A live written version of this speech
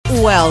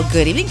Well,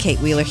 good evening. Kate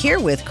Wheeler here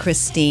with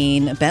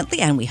Christine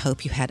Bentley, and we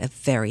hope you had a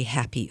very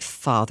happy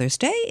Father's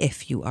Day.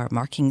 If you are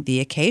marking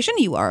the occasion,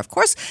 you are, of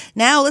course,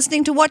 now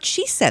listening to What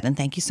She Said, and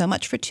thank you so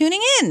much for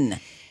tuning in.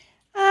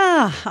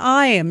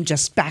 I am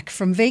just back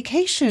from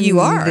vacation. You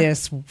are?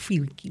 This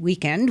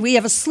weekend. We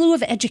have a slew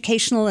of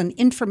educational and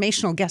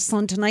informational guests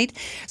on tonight,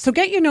 so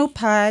get your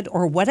notepad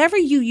or whatever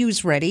you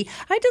use ready.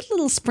 I did a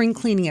little spring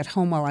cleaning at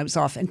home while I was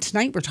off, and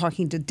tonight we're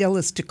talking to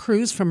Dilys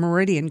DeCruz from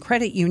Meridian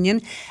Credit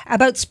Union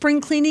about spring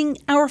cleaning,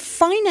 our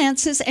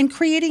finances, and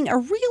creating a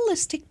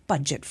realistic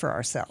budget for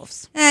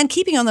ourselves. And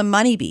keeping on the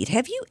money beat,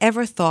 have you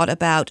ever thought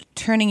about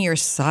turning your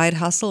side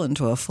hustle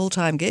into a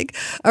full-time gig?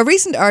 A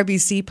recent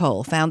RBC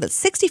poll found that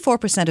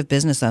 64% of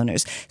business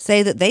owners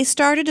say that they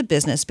started a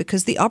business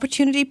because the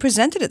opportunity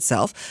presented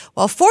itself,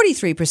 while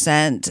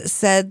 43%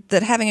 said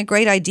that having a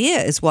great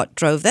idea is what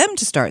drove them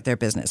to start their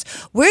business.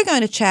 We're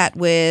going to chat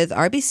with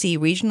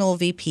RBC Regional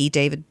VP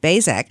David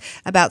Bazak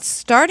about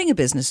starting a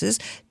business,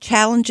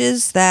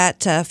 challenges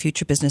that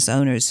future business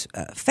owners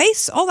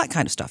face, all that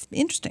kind of stuff.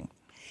 Interesting.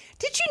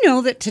 Did you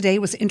know that today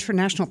was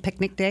International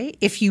Picnic Day?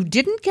 If you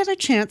didn't get a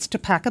chance to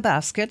pack a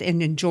basket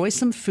and enjoy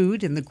some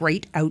food in the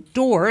great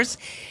outdoors,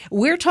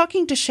 we're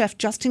talking to Chef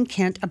Justin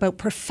Kent about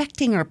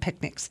perfecting our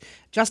picnics.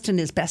 Justin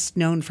is best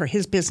known for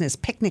his business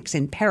Picnics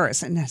in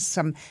Paris and has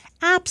some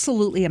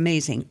absolutely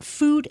amazing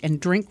food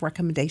and drink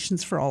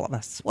recommendations for all of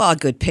us. Well, a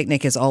good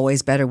picnic is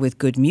always better with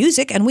good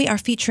music, and we are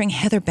featuring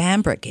Heather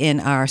Bambrick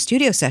in our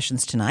studio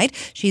sessions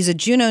tonight. She's a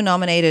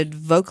Juno-nominated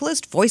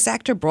vocalist, voice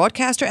actor,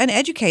 broadcaster, and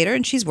educator,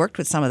 and she's worked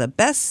with some of the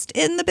best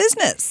in the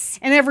business.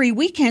 And every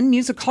weekend,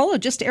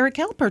 musicologist Eric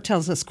Alper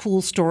tells us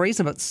cool stories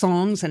about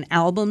songs and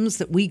albums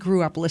that we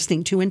grew up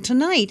listening to. And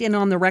tonight, in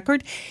On the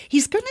Record,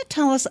 he's going to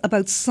tell us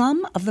about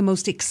some of the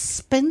most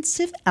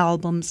expensive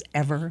albums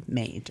ever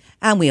made.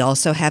 And we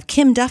also have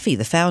Kim Duffy,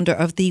 the founder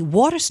of the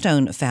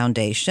Waterstone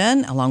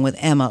Foundation, along with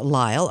Emma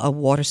Lyle, a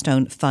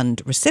Waterstone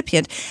Fund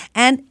recipient.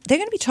 And they're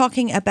going to be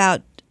talking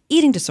about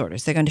eating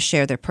disorders. They're going to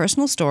share their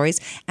personal stories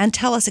and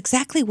tell us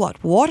exactly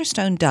what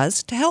Waterstone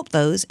does to help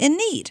those in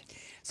need.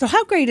 So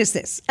how great is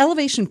this?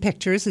 Elevation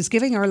Pictures is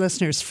giving our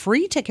listeners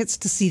free tickets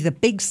to see The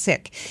Big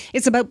Sick.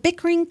 It's about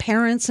bickering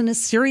parents and a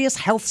serious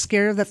health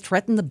scare that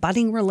threatened the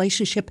budding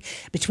relationship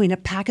between a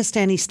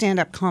Pakistani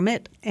stand-up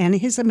comic and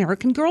his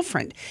American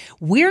girlfriend.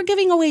 We're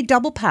giving away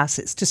double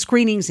passes to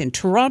screenings in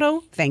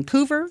Toronto,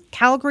 Vancouver,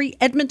 Calgary,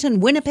 Edmonton,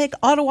 Winnipeg,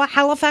 Ottawa,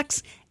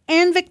 Halifax,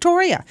 and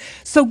Victoria.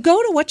 So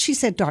go to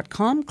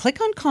whatshesaid.com, click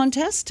on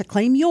contest to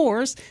claim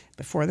yours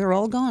before they're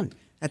all gone.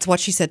 That's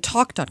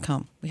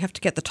whatshesaidtalk.com. We have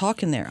to get the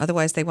talk in there.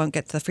 Otherwise, they won't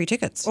get the free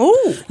tickets.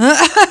 Oh.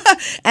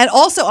 And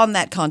also on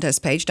that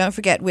contest page, don't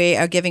forget, we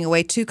are giving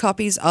away 2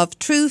 copies of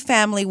True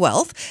Family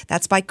Wealth.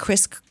 That's by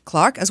Chris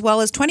Clark, as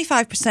well as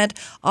 25%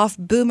 off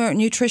Boomer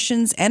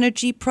Nutrition's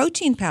Energy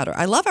Protein Powder.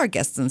 I love our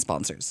guests and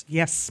sponsors.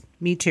 Yes,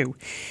 me too.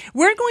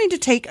 We're going to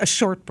take a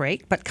short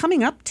break, but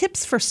coming up,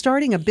 tips for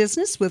starting a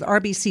business with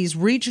RBC's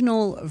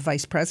Regional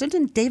Vice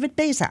President, David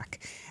Bazak.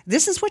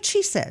 This is What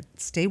She Said.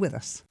 Stay with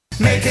us.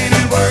 Making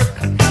it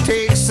work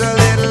takes a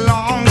little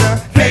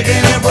longer.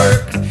 Making it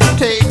work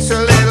takes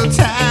a little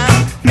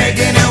time.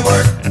 Making it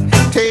work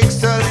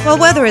takes a little. Well,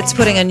 whether it's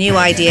putting a new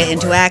idea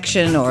into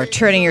action or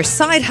turning your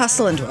side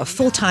hustle into a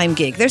full-time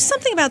gig, there's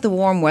something about the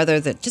warm weather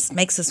that just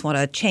makes us want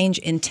to change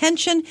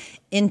intention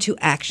into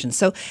action.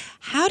 So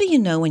how do you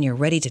know when you're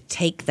ready to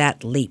take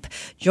that leap?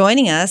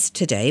 Joining us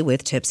today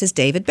with tips is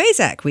David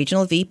Bazak,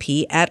 Regional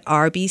VP at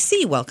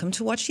RBC. Welcome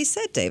to What She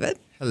Said, David.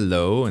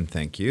 Hello, and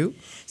thank you.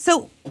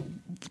 So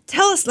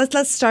tell us,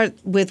 let's start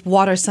with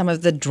what are some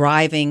of the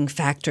driving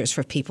factors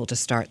for people to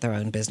start their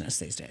own business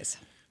these days?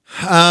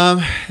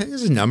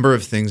 There's a number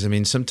of things. I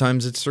mean,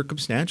 sometimes it's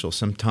circumstantial.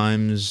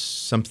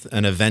 Sometimes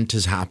an event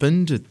has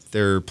happened at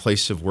their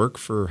place of work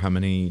for how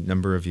many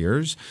number of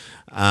years,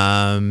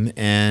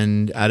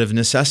 and out of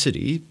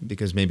necessity,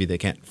 because maybe they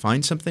can't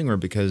find something or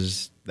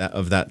because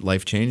of that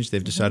life change,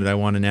 they've decided I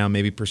want to now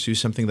maybe pursue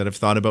something that I've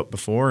thought about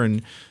before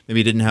and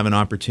maybe didn't have an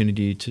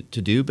opportunity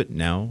to do, but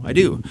now I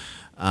do.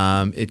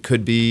 It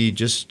could be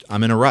just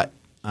I'm in a rut.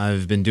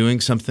 I've been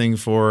doing something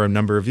for a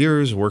number of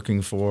years,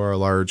 working for a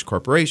large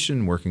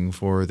corporation, working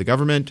for the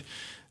government.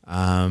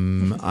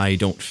 I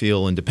don't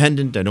feel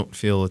independent. I don't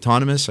feel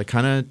autonomous. I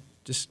kind of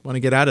just want to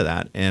get out of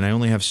that. And I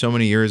only have so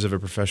many years of a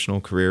professional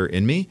career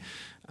in me.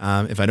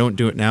 If I don't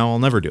do it now, I'll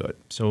never do it.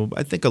 So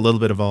I think a little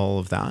bit of all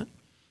of that.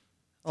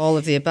 All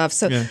of the above.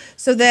 So, Yeah.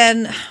 So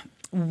then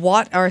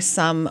what are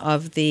some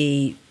of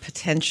the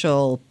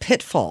potential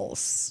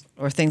pitfalls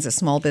or things that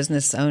small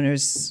business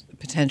owners,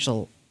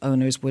 potential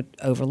owners would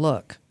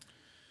overlook?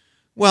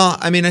 Well,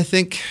 I mean, I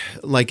think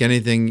like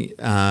anything,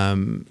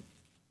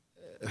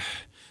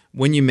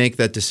 when you make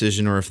that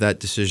decision or if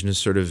that decision is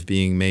sort of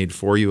being made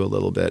for you a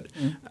little bit,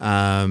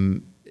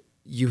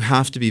 you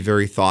have to be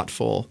very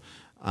thoughtful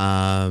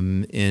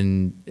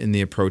in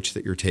the approach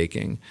that you're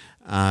taking.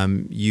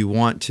 You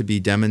want to be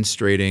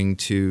demonstrating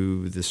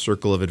to the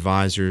circle of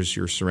advisors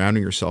you're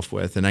surrounding yourself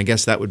with. And I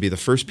guess that would be the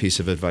first piece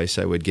of advice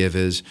I would give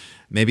is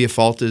maybe a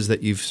fault is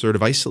that you've sort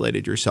of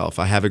isolated yourself.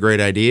 I have a great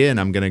idea and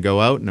I'm going to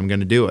go out and I'm going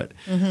to do it.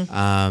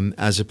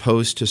 As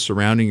opposed to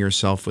surrounding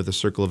yourself with a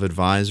circle of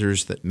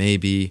advisors that may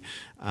be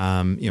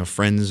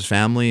friends,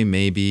 family,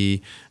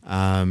 maybe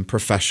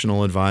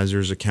professional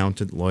advisors,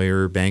 accountant,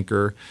 lawyer,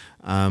 banker,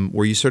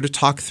 where you sort of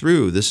talk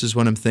through, this is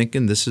what I'm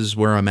thinking, this is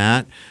where I'm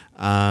at.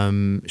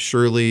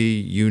 Surely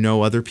you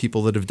know other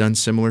people that have done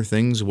similar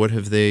things. What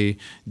have they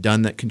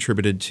done that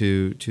contributed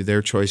to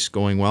their choice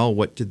going well?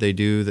 What did they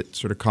do that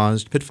sort of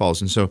caused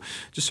pitfalls? And so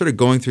just sort of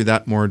going through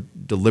that more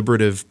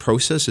deliberative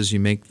process as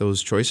you make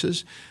those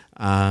choices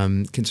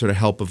can sort of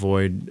help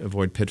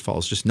avoid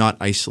pitfalls. Just not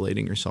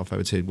isolating yourself, I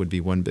would say, would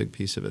be one big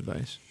piece of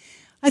advice.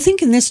 I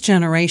think in this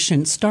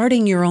generation,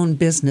 starting your own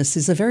business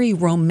is a very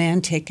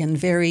romantic and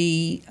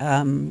very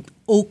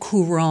au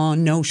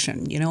courant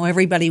notion. You know,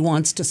 everybody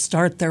wants to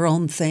start their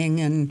own thing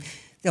and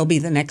they'll be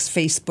the next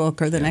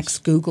Facebook or the next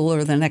Google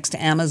or the next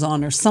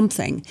Amazon or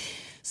something.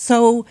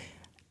 So,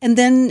 and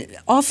then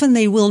often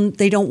they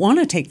don't want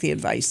to take the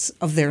advice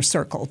of their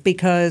circle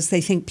because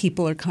they think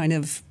people are kind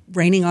of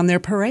raining on their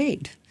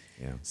parade.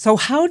 Yeah. So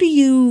how do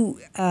you...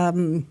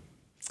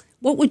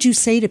 what would you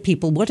say to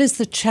people? What is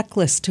the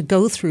checklist to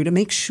go through to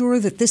make sure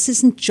that this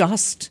isn't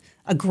just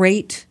a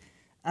great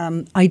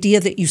idea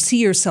that you see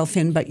yourself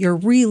in, but you're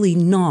really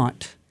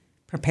not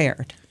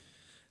prepared?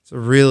 It's a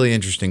really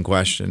interesting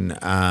question.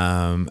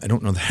 I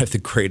don't know that I have the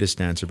greatest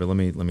answer, but let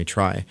me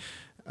try.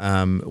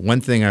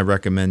 One thing I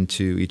recommend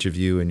to each of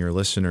you and your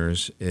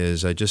listeners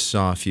is I just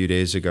saw a few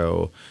days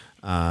ago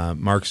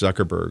Mark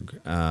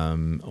Zuckerberg,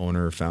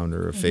 owner,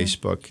 founder of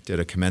Facebook, did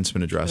a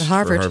commencement address for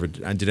Harvard.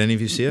 Did any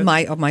of you see it?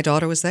 My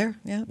daughter was there.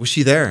 Yeah. Was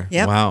she there?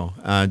 Yeah. Wow.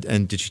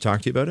 And did she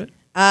talk to you about it?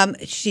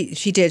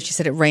 She did. She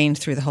said it rained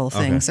through the whole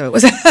thing, so it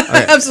was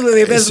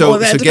absolutely a visible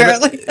event.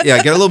 Apparently,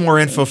 get a little more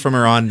info from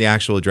her on the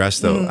actual address,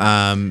 though,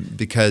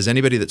 because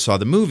anybody that saw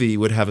the movie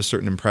would have a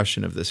certain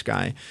impression of this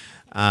guy.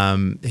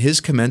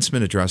 His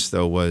commencement address,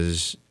 though,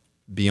 was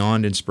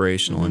beyond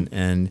inspirational,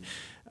 and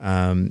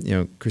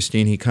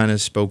Christine, he kind of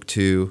spoke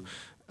to.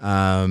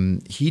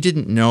 He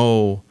didn't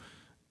know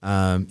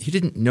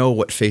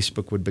what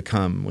Facebook would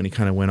become when he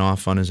kind of went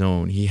off on his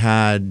own. He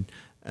had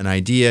an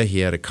idea, he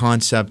had a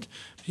concept.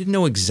 He didn't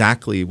know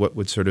exactly what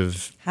would sort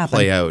of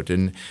play out,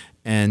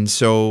 and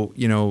so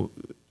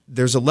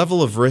there's a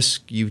level of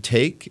risk you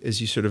take as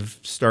you sort of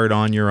start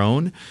on your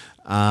own.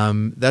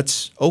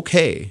 That's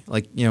okay.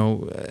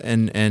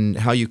 And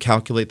how you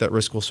calculate that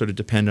risk will sort of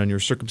depend on your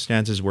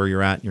circumstances, where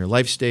you're at in your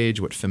life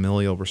stage, what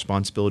familial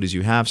responsibilities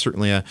you have.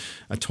 Certainly a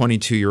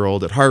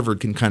 22-year-old at Harvard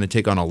can kind of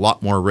take on a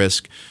lot more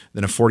risk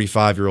than a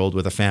 45-year-old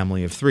with a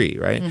family of 3,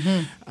 right?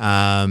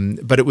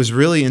 But it was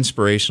really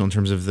inspirational in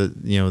terms of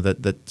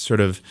that sort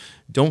of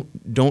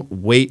don't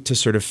wait to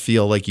sort of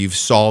feel like you've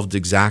solved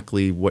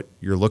exactly what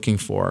you're looking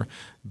for,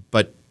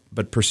 but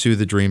pursue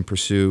the dream,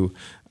 pursue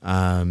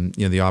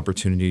the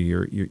opportunity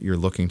you're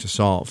looking to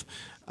solve.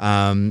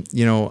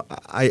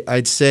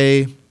 I'd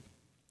say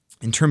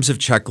in terms of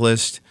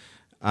checklist,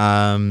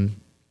 I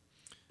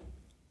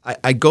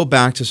go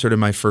back to sort of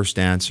my first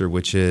answer,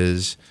 which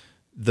is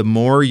the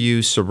more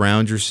you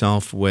surround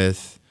yourself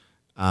with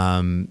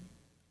a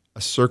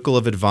circle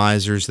of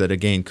advisors that,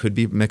 again, could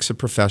be a mix of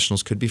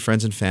professionals, could be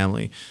friends and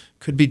family,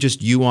 could be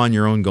just you on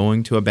your own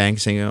going to a bank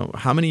saying,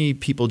 how many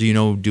people do you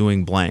know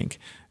doing blank?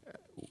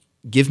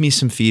 Give me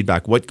some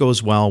feedback. What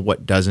goes well,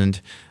 what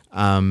doesn't?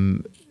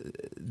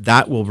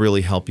 That will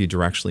really help you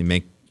directionally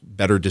make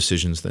better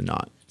decisions than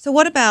not. So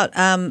what about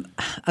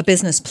a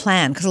business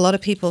plan? Because a lot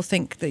of people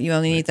think that you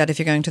only need that if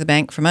you're going to the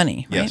bank for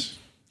money, right? Yes.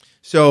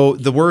 So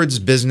the words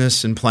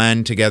business and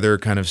plan together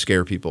kind of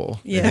scare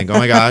people. Yeah. They think, oh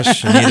my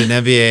gosh, I need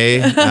an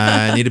MBA,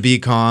 I need a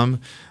BCom,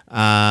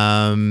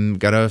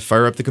 got to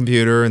fire up the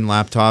computer and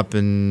laptop,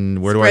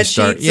 and where do I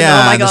start?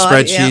 Yeah, the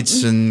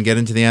spreadsheets and get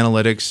into the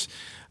analytics.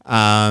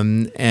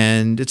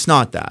 And it's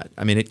not that.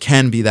 I mean, it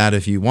can be that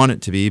if you want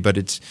it to be, but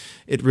it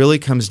really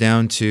comes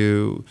down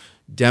to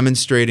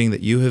demonstrating that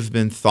you have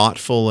been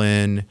thoughtful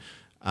in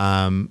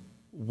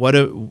what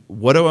do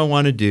I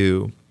want to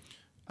do?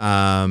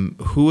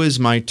 Who is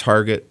my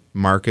target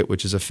market,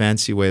 which is a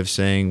fancy way of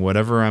saying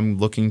whatever I'm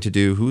looking to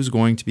do, who's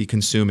going to be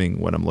consuming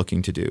what I'm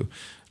looking to do?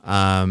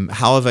 How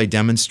have I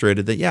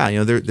demonstrated that,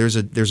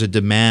 there's a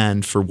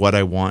demand for what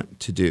I want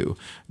to do,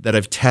 that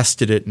I've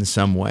tested it in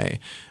some way,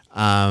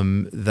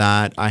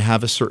 that I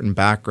have a certain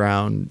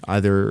background,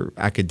 either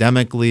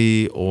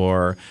academically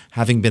or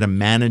having been a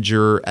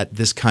manager at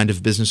this kind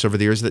of business over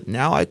the years, that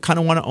now I kind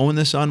of want to own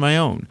this on my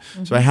own.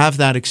 Mm-hmm. So I have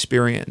that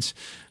experience,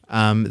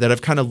 that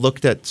I've kind of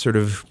looked at sort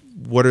of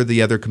what are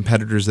the other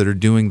competitors that are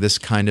doing this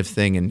kind of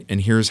thing,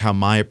 and here's how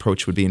my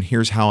approach would be, and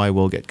here's how I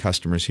will get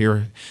customers,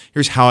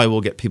 here's how I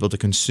will get people to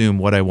consume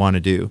what I want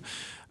to do.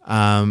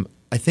 I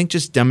think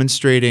just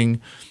demonstrating,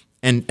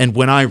 and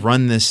when I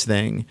run this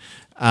thing,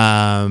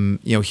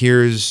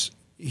 here's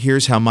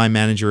here's how my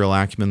managerial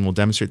acumen will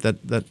demonstrate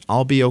that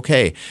I'll be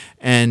okay.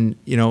 And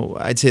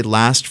I'd say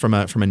last from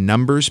a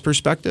numbers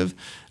perspective,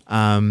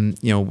 when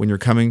you're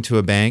coming to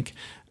a bank,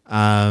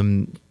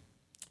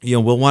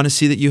 we'll want to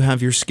see that you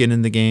have your skin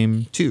in the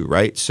game too,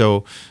 right?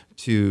 So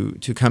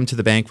to come to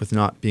the bank with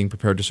not being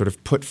prepared to sort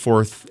of put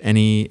forth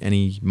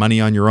any money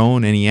on your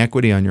own, any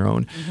equity on your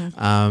own,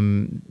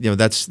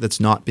 that's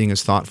not being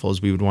as thoughtful as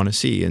we would want to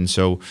see. And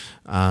so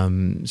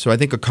I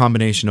think a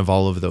combination of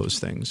all of those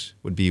things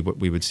would be what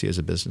we would see as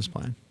a business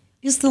plan.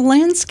 Is the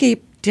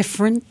landscape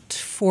different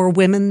for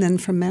women than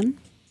for men,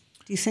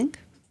 do you think?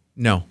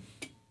 No.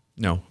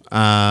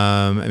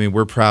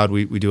 We're proud.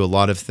 We do a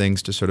lot of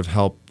things to sort of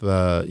help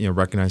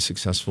recognize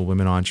successful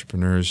women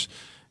entrepreneurs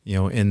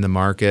in the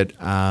market.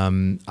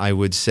 I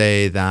would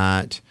say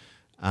that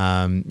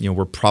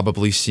we're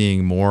probably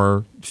seeing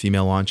more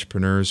female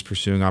entrepreneurs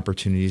pursuing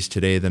opportunities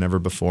today than ever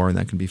before, and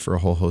that can be for a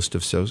whole host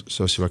of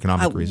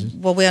socioeconomic reasons.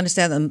 Well, we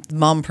understand that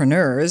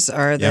mompreneurs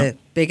are the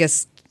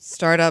biggest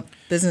startup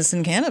business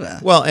in Canada.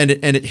 Well, and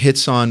it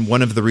hits on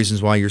one of the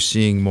reasons why you're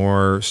seeing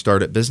more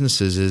startup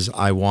businesses is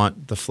I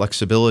want the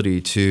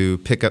flexibility to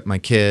pick up my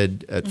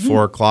kid at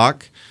 4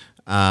 o'clock,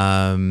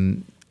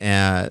 and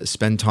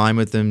spend time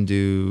with them,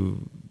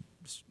 do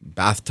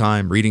bath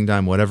time, reading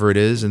time, whatever it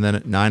is, and then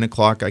at 9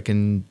 o'clock I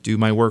can do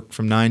my work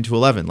from 9 to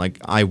 11. Like,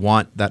 I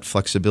want that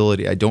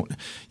flexibility. I don't,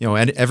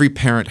 and every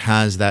parent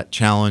has that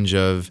challenge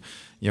of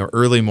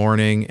early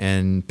morning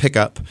and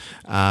pickup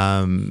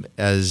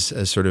as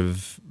sort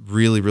of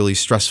really, really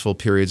stressful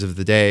periods of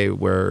the day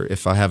where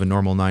if I have a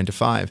normal 9 to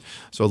 5.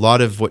 So a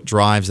lot of what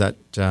drives that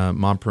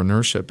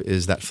mompreneurship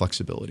is that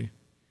flexibility.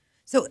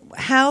 So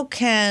how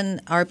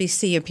can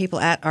RBC or people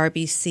at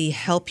RBC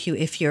help you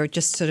if you're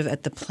just sort of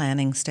at the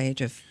planning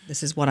stage of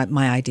this is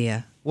my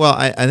idea? Well,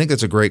 I think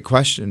that's a great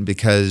question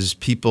because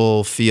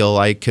people feel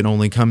I can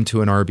only come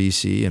to an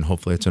RBC, and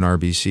hopefully it's an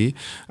RBC,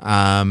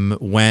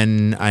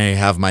 when I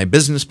have my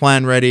business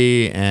plan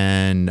ready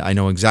and I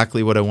know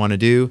exactly what I want to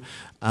do.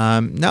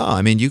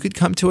 No, you could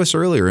come to us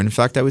earlier. In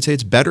fact, I would say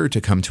it's better to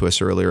come to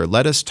us earlier.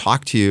 Let us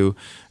talk to you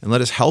and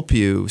let us help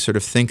you sort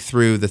of think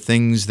through the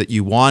things that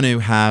you want to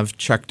have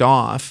checked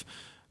off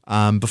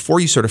before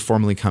you sort of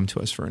formally come to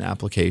us for an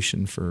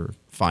application for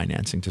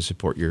financing to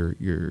support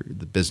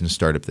the business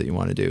startup that you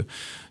want to do.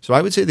 So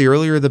I would say the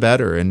earlier the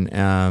better.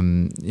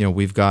 And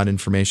we've got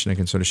information I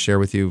can sort of share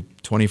with you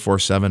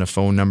 24/7, a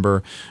phone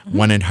number,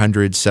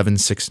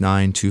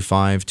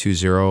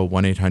 1-800-769-2520,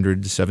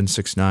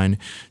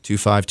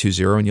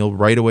 1-800-769-2520, and you'll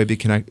right away be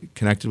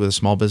connected with a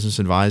small business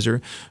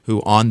advisor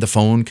who on the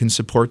phone can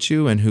support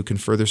you and who can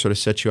further sort of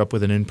set you up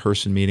with an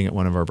in-person meeting at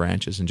one of our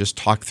branches and just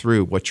talk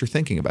through what you're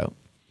thinking about.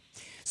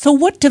 So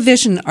what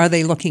division are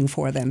they looking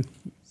for then?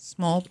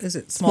 Small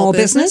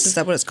business? Is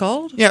that what it's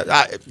called?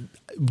 Yeah.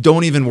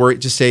 Don't even worry.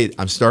 Just say,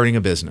 I'm starting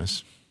a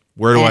business.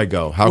 Where do I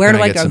go? How Where can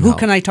do I I get go? some Who help?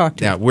 can I talk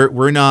to? Yeah,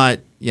 we're not.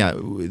 Yeah,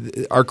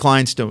 our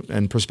clients don't,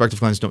 and prospective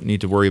clients don't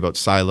need to worry about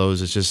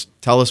silos. It's just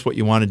tell us what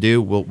you want to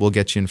do. We'll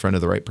get you in front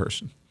of the right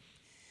person.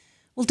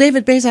 Well,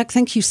 David Bazak,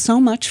 thank you so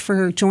much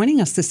for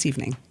joining us this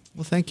evening.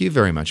 Well, thank you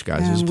very much,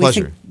 guys. It was a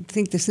pleasure. We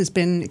think this has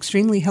been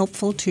extremely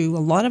helpful to a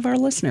lot of our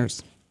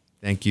listeners.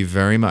 Thank you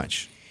very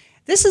much.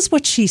 This is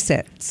what she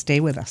said.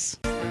 Stay with us.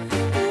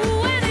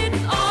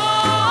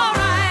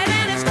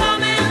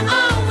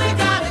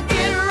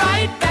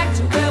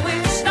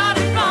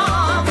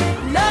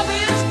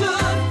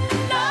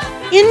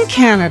 In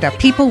Canada,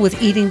 people with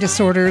eating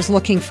disorders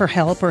looking for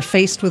help are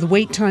faced with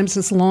wait times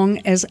as long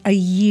as a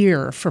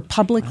year for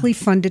publicly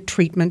funded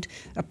treatment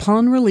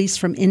upon release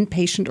from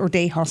inpatient or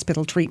day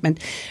hospital treatment.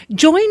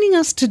 Joining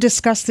us to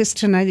discuss this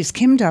tonight is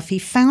Kim Duffy,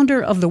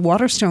 founder of the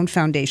Waterstone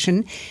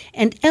Foundation,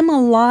 and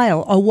Emma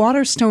Lyle, a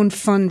Waterstone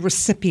Fund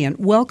recipient.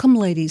 Welcome,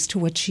 ladies, to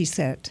What She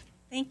Said.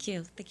 Thank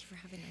you. Thank you for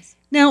having us.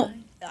 Now,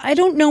 I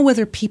don't know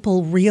whether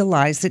people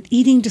realize that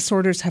eating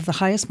disorders have the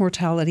highest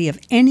mortality of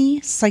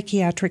any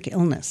psychiatric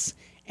illness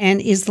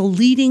and is the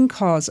leading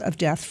cause of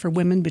death for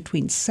women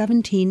between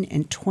 17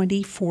 and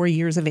 24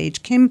 years of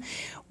age. Kim,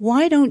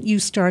 why don't you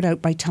start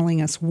out by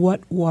telling us what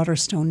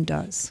Waterstone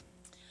does?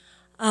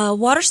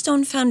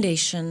 Waterstone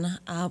Foundation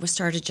was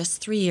started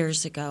just 3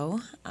 years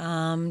ago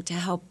to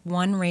help,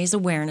 one, raise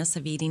awareness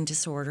of eating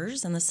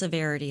disorders and the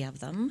severity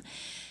of them,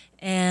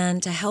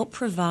 and to help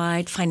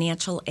provide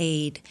financial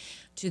aid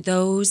to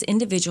those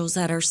individuals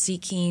that are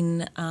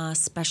seeking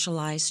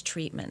specialized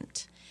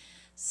treatment.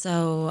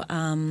 So,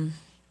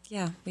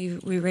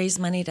 we raise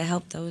money to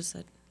help those.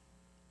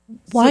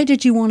 Why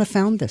did you want to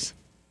found this?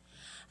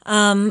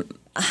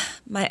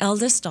 My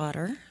eldest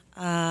daughter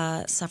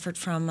suffered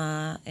from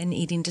an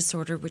eating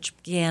disorder, which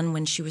began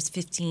when she was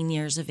 15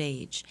 years of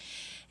age.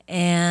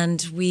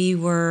 And we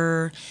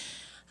were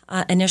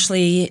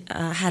initially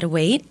had to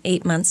wait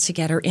 8 months to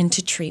get her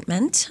into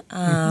treatment,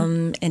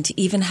 and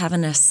to even have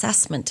an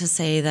assessment to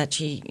say that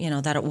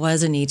that it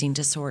was an eating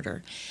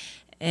disorder.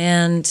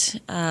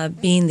 And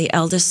being the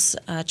eldest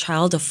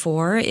child of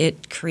 4,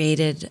 it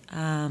created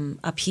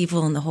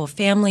upheaval in the whole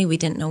family. We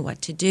didn't know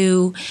what to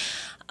do,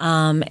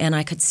 and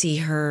I could see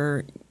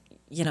her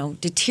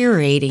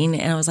deteriorating,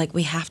 and I was like,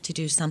 we have to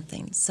do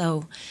something.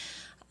 So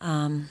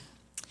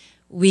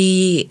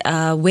we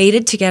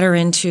waited to get her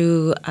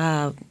into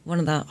one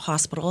of the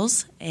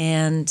hospitals,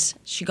 and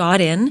she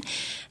got in,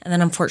 and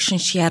then unfortunately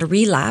she had a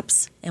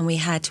relapse, and we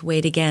had to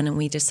wait again, and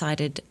we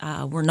decided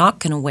we're not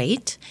going to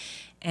wait,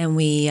 and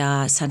we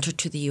sent her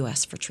to the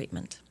U.S. for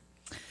treatment.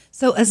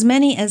 So as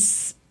many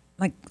as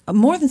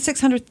more than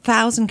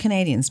 600,000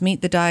 Canadians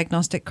meet the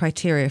diagnostic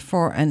criteria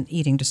for an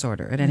eating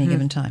disorder at any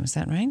given time. Is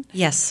that right?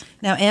 Yes.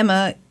 Now,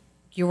 Emma,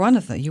 you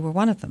were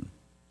one of them.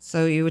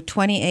 So you were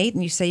 28,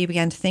 and you say you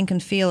began to think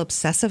and feel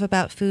obsessive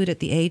about food at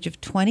the age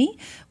of 20.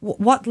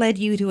 What led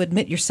you to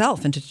admit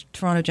yourself into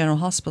Toronto General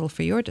Hospital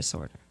for your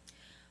disorder?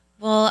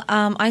 Well,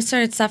 I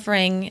started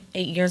suffering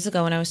 8 years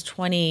ago when I was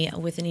 20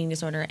 with an eating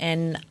disorder,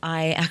 and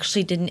I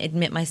actually didn't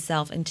admit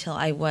myself until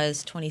I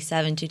was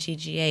 27 to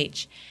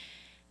TGH.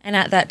 And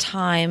at that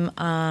time,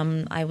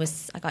 I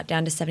got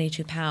down to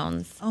 72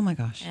 pounds. Oh my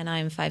gosh! And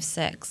I'm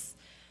 5'6".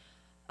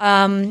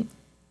 And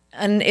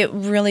it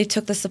really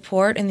took the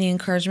support and the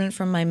encouragement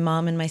from my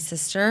mom and my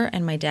sister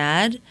and my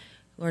dad,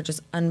 who are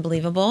just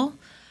unbelievable.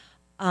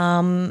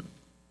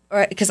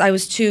 Because I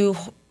was too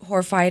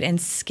horrified and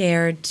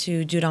scared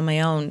to do it on my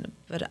own.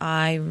 But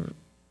I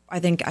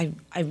think I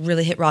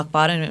really hit rock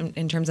bottom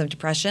in terms of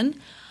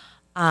depression.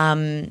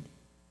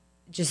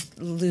 Just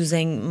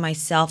losing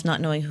myself,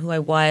 not knowing who I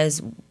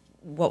was,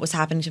 what was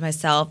happening to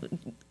myself.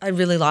 I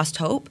really lost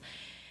hope.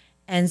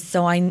 And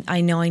so I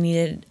know I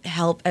needed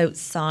help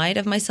outside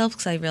of myself,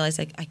 because I realized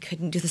I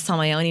couldn't do this on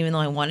my own, even though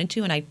I wanted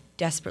to, and I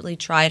desperately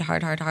tried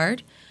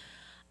hard.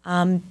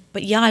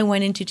 But yeah, I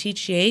went into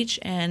TGH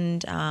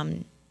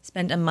and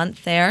spent a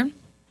month there.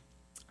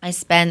 I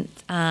spent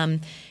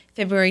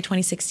February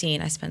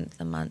 2016, I spent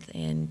the month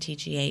in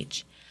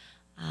TGH.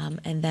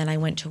 And then I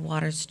went to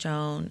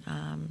Waterstone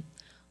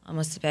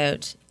almost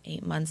about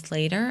 8 months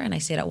later, and I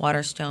stayed at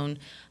Waterstone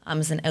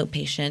as an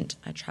outpatient.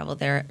 I traveled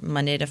there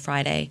Monday to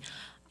Friday,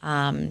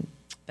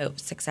 about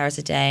 6 hours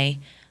a day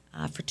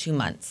for 2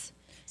 months.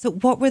 So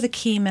what were the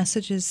key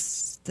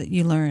messages that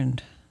you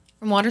learned?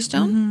 From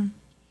Waterstone?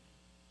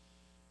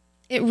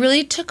 It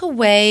really took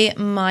away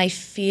my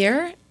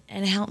fear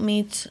and helped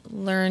me to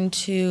learn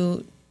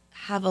to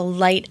have a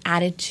light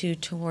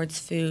attitude towards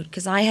food,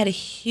 because I had a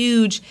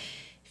huge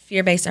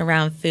fear base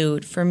around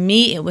food. For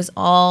me, it was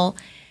all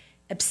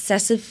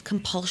obsessive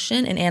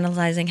compulsion and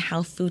analyzing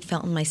how food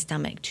felt in my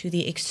stomach to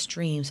the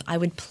extremes. I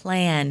would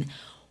plan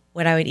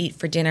what I would eat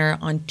for dinner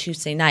on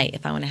Tuesday night.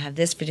 If I want to have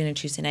this for dinner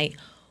Tuesday night,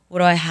 what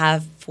do I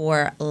have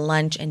for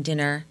lunch and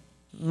dinner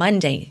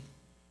Monday?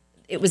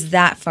 It was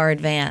that far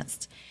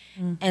advanced.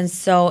 And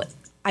so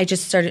I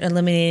just started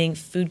eliminating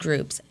food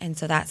groups. And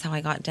so that's how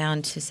I got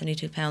down to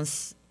 72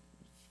 pounds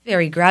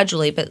very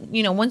gradually. But,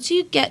 once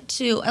you get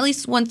to, at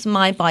least once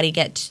my body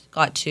got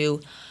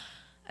to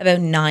about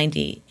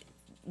 90,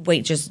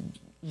 weight just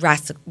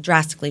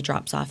drastically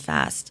drops off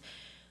fast.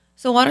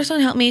 So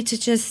Waterstone helped me to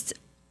just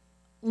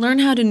learn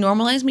how to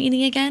normalize my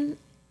eating again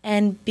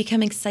and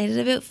become excited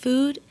about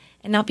food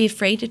and not be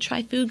afraid to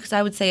try food, because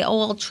I would say,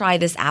 I'll try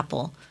this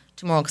apple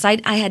tomorrow, because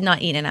I had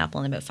not eaten an apple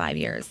in about 5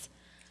 years.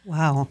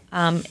 Wow.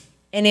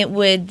 And it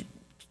would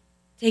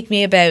take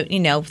me about,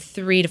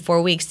 3 to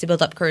 4 weeks to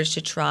build up courage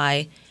to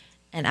try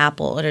an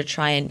apple, or to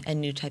try a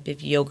new type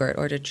of yogurt,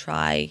 or to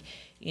try,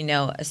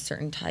 a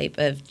certain type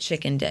of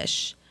chicken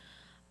dish.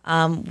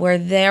 Where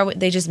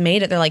they just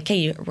made it. They're like,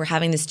 "Okay, we're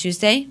having this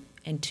Tuesday,"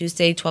 and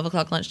Tuesday 12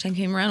 o'clock lunchtime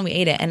came around. We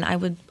ate it, and I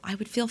would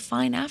feel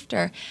fine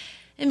after.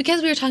 And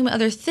because we were talking about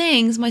other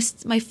things,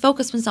 my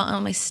focus was not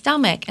on my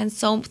stomach, and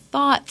so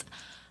thoughts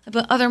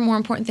about other more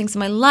important things in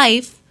my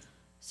life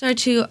started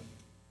to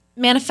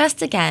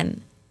manifest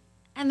again.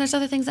 And there's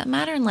other things that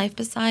matter in life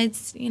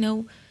besides,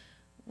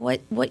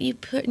 what you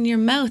put in your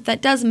mouth.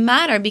 That does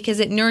matter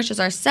because it nourishes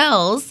our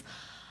cells.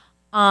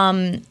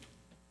 But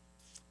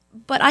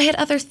I had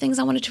other things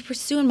I wanted to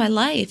pursue in my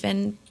life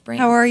and bring.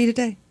 How are you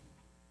today?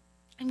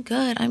 I'm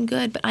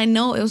good. But I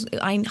know it was.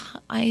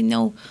 I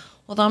know,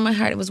 with all my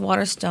heart, it was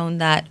Waterstone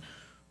that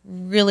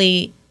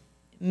really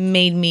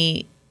made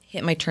me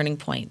hit my turning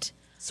point.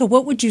 So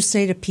what would you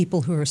say to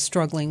people who are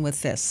struggling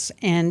with this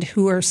and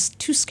who are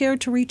too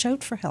scared to reach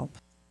out for help?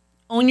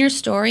 Own your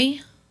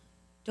story.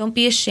 Don't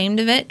be ashamed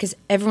of it, because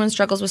everyone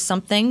struggles with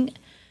something.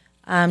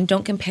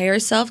 Don't compare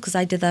yourself, because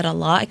I did that a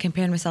lot. I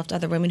compared myself to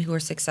other women who were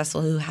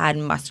successful, who had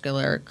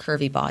muscular,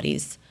 curvy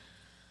bodies.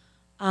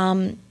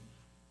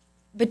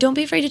 But don't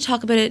be afraid to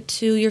talk about it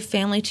to your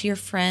family, to your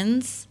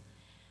friends.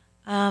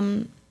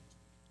 And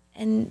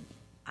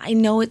I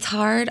know it's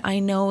hard. I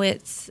know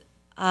it's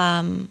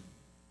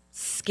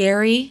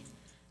scary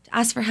to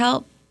ask for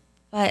help,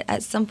 but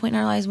at some point in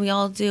our lives, we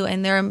all do.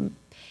 And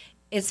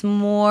it's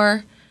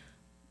more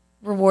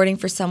rewarding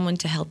for someone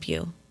to help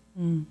you.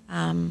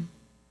 To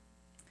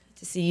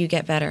see you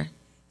get better.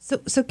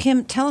 So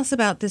Kim, tell us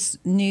about this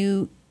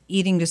new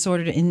eating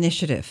disorder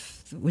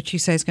initiative, which you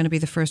say is going to be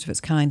the first of its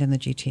kind in the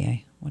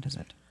GTA. What is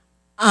it?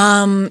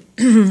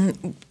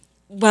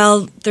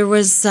 Well, there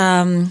was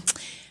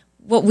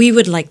what we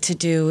would like to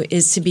do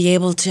is to be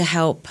able to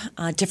help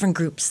different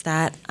groups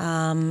that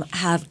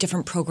have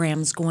different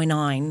programs going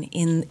on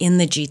in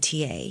the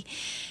GTA.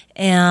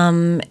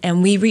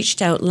 And we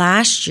reached out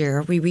last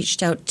year. We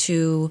reached out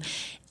to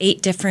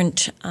 8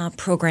 different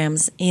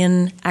programs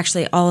in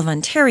actually all of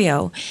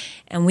Ontario,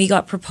 and we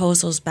got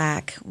proposals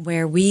back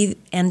where we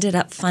ended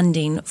up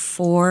funding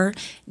 4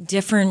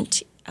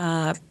 different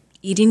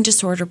eating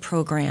disorder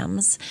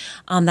programs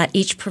that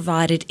each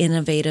provided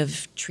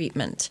innovative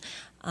treatment.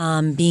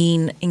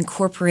 Being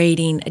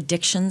incorporating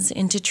addictions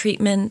into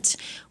treatment.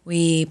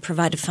 We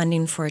provided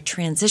funding for a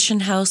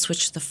transition house,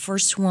 which is the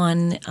first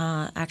one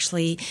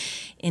actually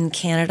in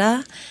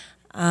Canada,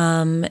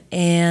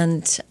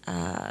 and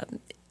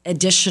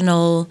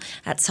additional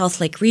at South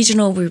Lake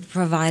Regional. We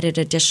provided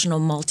additional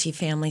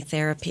multifamily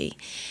therapy.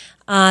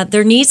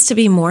 There needs to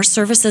be more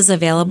services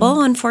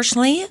available.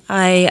 Unfortunately,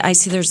 I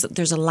see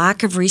there's a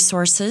lack of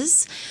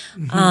resources.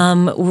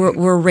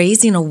 We're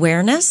raising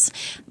awareness,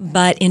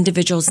 but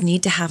individuals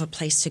need to have a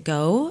place to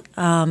go,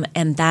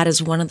 and that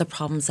is one of the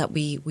problems that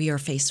we are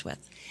faced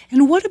with.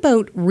 And what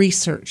about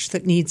research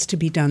that needs to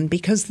be done?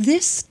 Because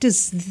this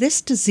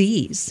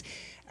disease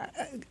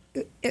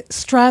it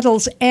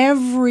straddles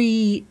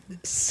every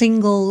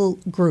single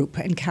group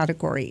and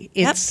category.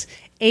 It's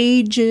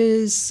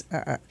ages,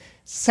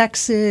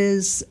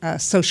 sexes,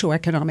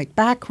 socioeconomic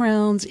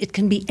backgrounds. It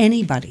can be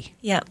anybody.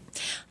 Yeah.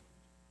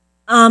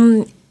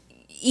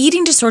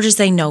 Eating disorders,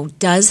 they know,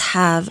 does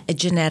have a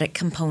genetic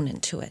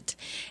component to it.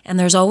 And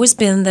there's always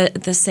been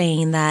the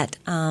saying that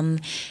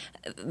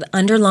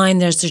underlying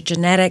there's a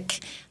genetic,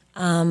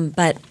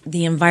 but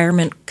the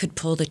environment could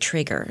pull the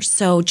trigger.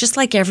 So just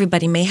like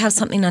everybody may have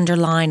something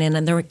underlying,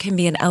 and there can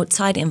be an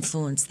outside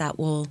influence that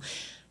will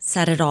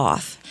set it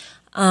off.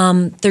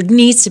 There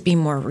needs to be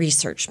more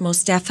research,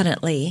 most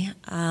definitely,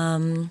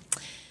 and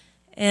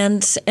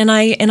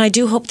I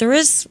do hope there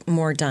is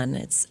more done.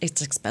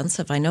 It's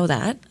expensive, I know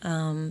that,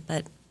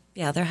 but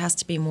yeah, there has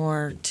to be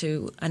more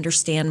to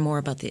understand more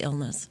about the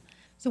illness.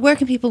 So where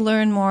can people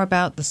learn more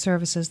about the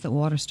services that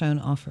Waterstone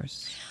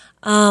offers?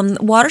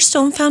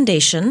 Waterstone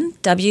Foundation,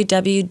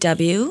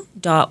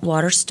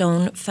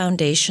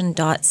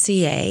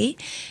 www.waterstonefoundation.ca,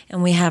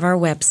 and we have our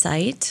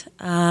website.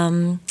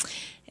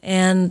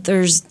 And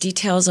there's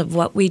details of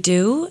what we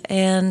do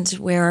and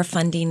where our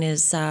funding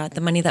is,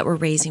 the money that we're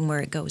raising, where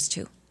it goes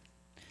to.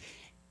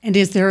 And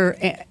is there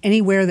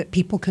anywhere that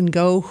people can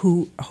go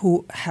who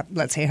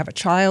let's say, have a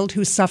child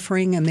who's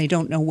suffering and they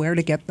don't know where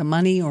to get the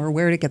money or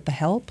where to get the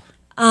help?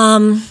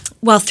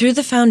 Well, through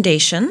the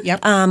foundation,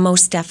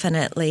 most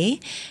definitely.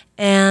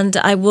 And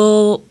I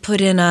will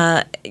put in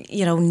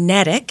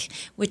NEDIC,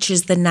 which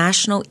is the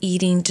National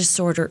Eating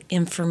Disorder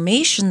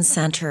Information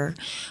Center,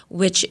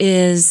 which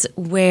is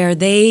where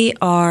they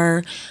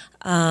are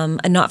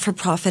a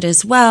not-for-profit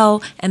as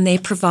well, and they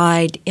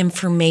provide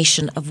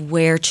information of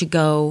where to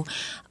go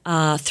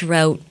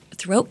throughout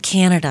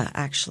Canada,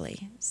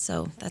 actually.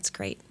 So that's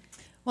great.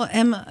 Well,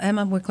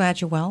 Emma, we're glad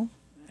you're well.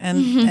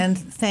 And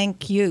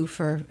thank you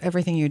for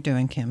everything you're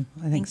doing, Kim.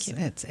 I think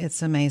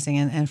it's amazing,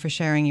 and for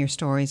sharing your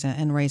stories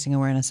and raising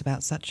awareness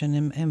about such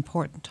an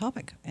important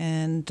topic.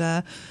 And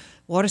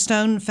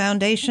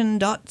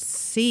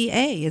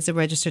WaterstoneFoundation.ca is a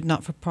registered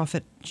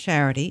not-for-profit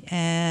charity,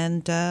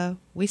 and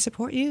we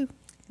support you.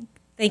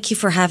 Thank you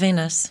for having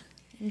us.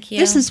 Thank you.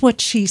 This is what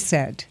she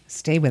said.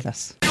 Stay with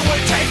us. It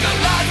would take a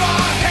lot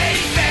more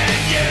hate than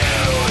you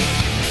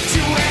to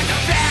end the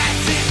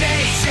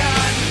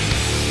fascination.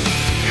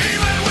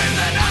 Even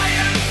with an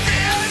iron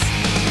fist,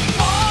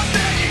 all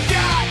that you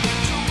got to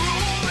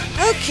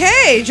rule and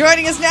Okay,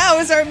 joining us now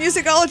is our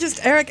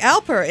musicologist Eric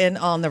Alper in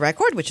On the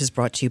Record, which is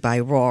brought to you by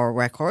Raw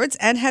Records.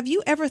 And have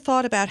you ever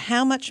thought about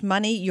how much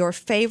money your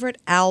favorite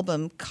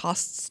album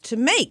costs to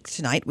make?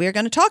 Tonight we're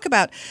going to talk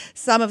about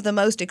some of the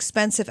most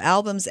expensive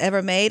albums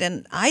ever made,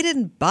 and I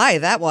didn't buy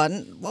that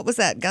one. What was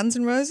that, Guns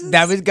N' Roses?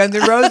 That was Guns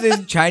N'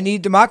 Roses, Chinese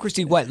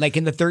Democracy. What, like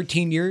in the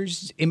 13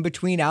 years in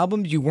between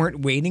albums, you weren't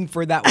waiting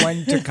for that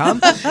one to come?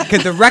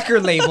 Because the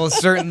record label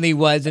certainly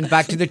was. In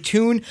fact, to the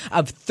tune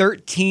of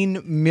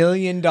 $13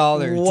 million.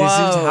 This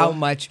is how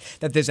much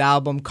that this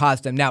album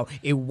cost them. Now,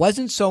 it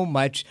wasn't so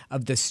much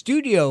of the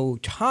studio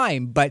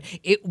time, but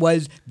it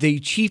was the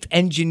chief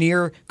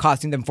engineer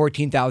costing them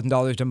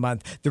 $14,000 a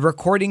month. The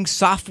recording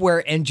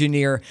software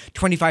engineer,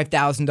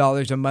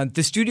 $25,000 a month.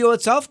 The studio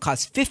itself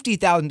costs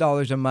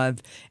 $50,000 a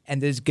month.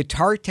 And this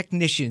guitar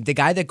technician, the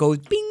guy that goes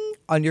bing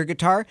on your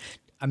guitar,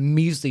 a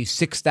measly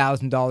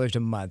 $6,000 a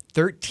month.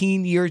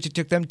 13 years it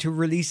took them to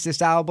release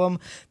this album.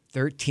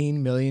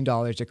 $13 million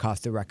it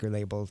cost the record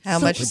label. How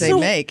much did they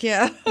make?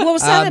 Yeah. What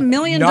was that, $1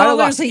 million Not a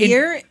lot. a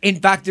year? In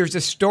fact, there's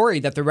a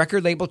story that the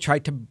record label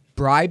tried to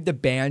bribed the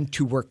band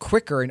to work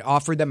quicker and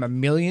offered them $1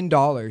 million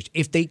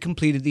if they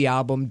completed the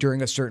album during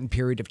a certain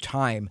period of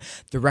time.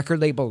 The record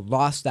label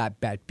lost that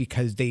bet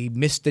because they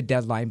missed the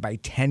deadline by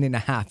 10 and a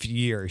half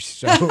years.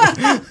 So,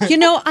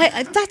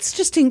 that's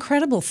just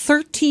incredible.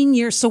 13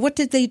 years. So what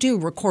did they do?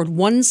 Record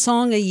one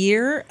song a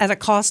year at a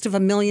cost of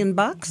 $1 million?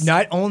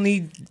 Not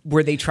only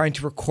were they trying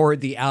to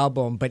record the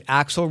album, but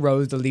Axl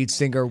Rose, the lead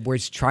singer,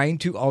 was trying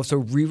to also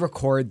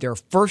re-record their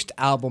first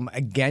album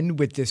again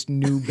with this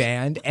new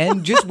band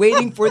and just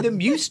waiting for the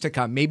Muse to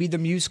come. Maybe the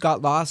Muse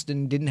got lost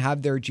and didn't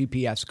have their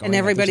GPS going. And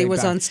everybody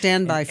was on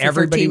standby for 13 years.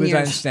 Everybody was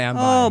on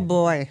standby. Oh,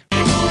 boy.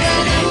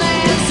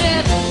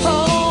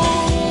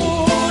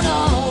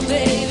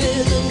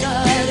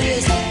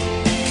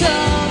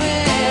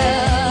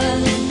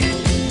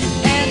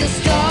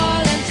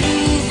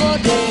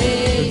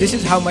 This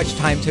is how much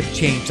times have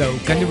changed. So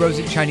Guns N'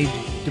 Roses' Chinese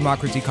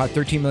Democracy cost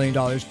 $13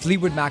 million.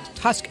 Fleetwood Mac's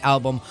Tusk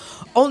album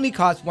only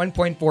cost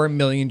 $1.4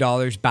 million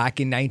back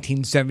in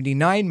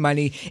 1979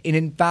 money. And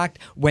in fact,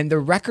 when the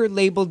record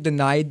label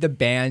denied the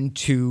band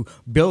to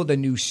build a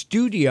new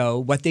studio,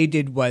 what they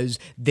did was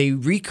they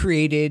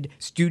recreated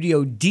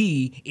Studio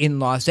D in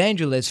Los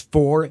Angeles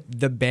for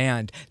the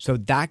band. So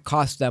that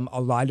cost them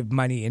a lot of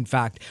money. In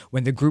fact,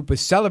 when the group was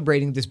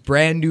celebrating this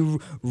brand new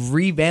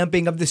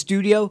revamping of the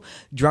studio,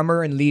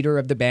 drummer and leader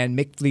of the band,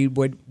 Mick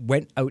Fleetwood,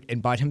 went out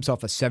and bought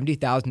himself a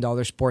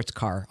 $70,000 sports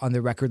car on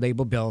the record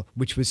label bill,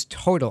 which was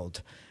totaled.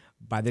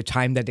 By the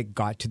time that it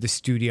got to the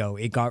studio,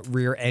 it got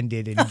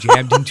rear-ended and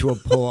jammed into a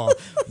pole.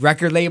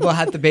 Record label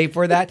had to pay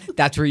for that.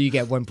 That's where you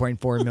get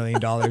 $1.4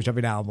 million of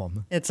an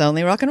album. It's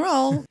only rock and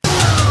roll.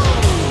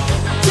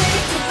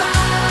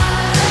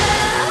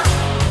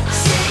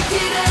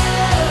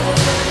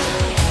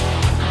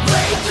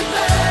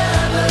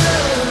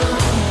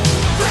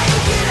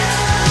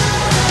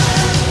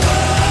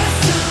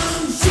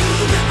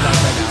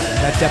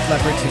 That's Def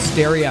Leppard's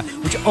Hysteria,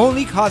 which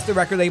only cost the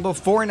record label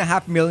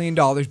 $4.5 million,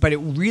 but it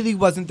really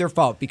wasn't their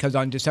fault because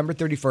on December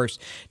 31st,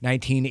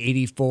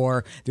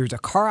 1984, there was a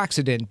car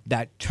accident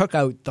that took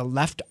out the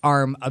left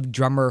arm of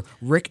drummer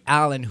Rick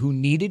Allen, who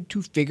needed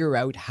to figure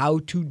out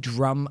how to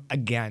drum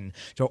again.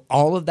 So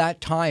all of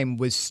that time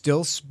was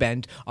still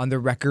spent on the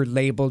record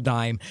label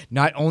dime.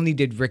 Not only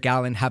did Rick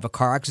Allen have a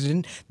car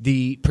accident,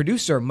 the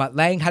producer, Mutt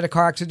Lange, had a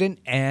car accident,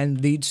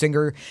 and lead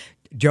singer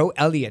Joe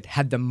Elliott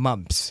had the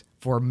mumps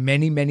for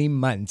many, many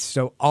months.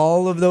 So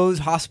all of those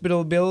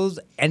hospital bills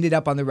ended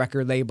up on the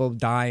record label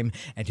dime,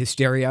 and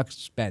Hysteria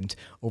spent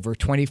over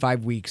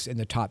 25 weeks in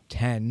the top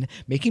 10,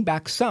 making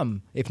back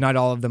some, if not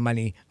all of the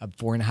money of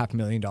 $4.5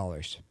 million. Talk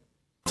about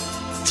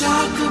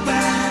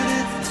it.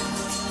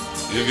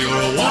 If you're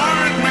a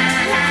warrant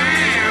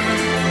man,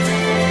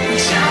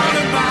 shout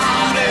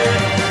about it.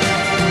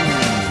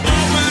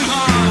 Open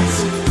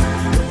hearts.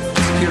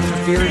 Tears for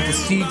Fears, The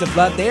Seeds of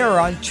Love. They are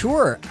on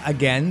tour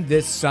again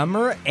this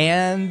summer,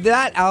 and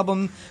that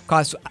album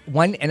cost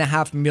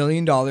 $1.5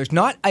 million.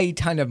 Not a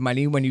ton of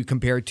money when you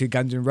compare it to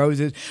Guns N'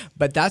 Roses,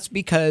 but that's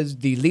because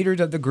the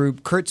leaders of the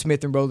group, Kurt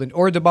Smith and Roland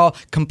Orzabal,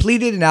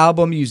 completed an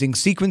album using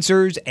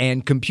sequencers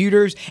and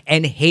computers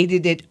and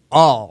hated it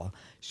all.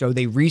 So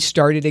they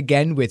restarted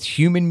again with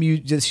human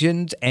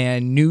musicians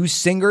and new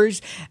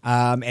singers.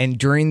 And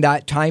during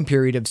that time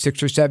period of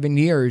 6 or 7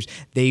 years,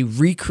 they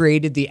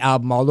recreated the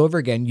album all over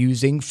again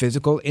using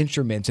physical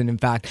instruments. And in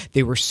fact,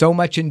 they were so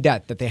much in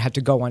debt that they had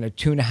to go on a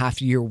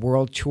 2.5-year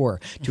world tour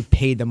to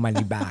pay the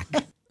money back.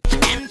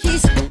 And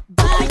he's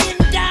buying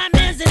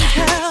diamonds and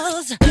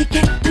pearls. He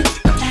can't do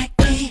like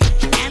me.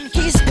 And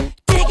he's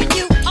taking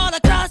you all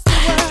across the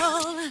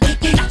world. He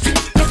can't do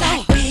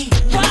like me.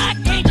 Why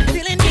can't you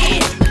feel me?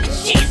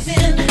 She's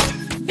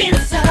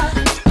invincible.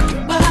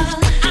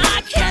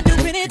 I can't do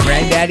anything.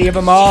 Granddaddy of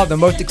them all, the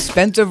most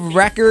expensive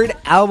record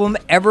album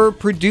ever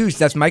produced.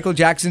 That's Michael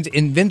Jackson's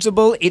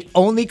Invincible. It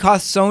only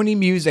cost Sony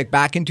Music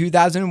back in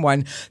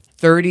 2001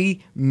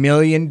 $30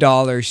 million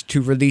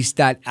to release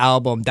that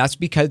album. That's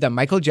because that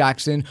Michael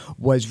Jackson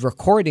was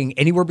recording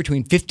anywhere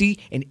between 50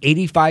 and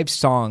 85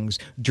 songs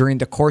during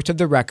the course of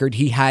the record.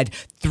 He had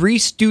 3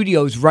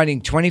 studios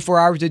running 24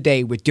 hours a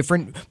day with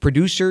different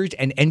producers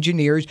and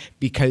engineers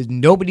because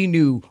nobody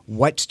knew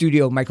what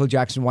studio Michael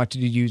Jackson wanted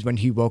to use when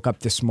he woke up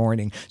this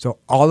morning. So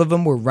all of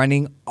them were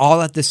running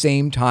all at the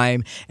same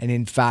time. And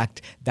in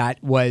fact,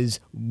 that was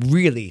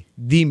really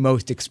the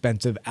most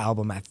expensive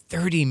album at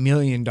 $30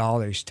 million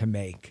to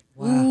make.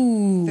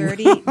 Wow.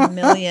 30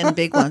 million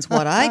big ones.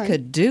 What I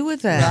could do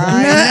with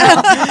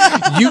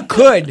that. You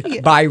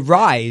could buy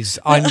Rise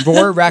on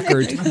Roar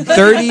Records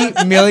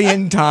 30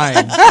 million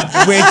times,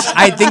 which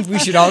I think we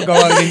should all go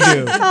out and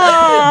do.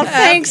 Oh,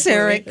 thanks,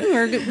 Eric.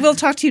 We'll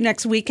talk to you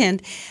next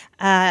weekend.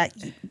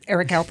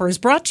 Eric Alper is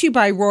brought to you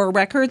by Roar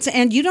Records,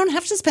 and you don't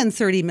have to spend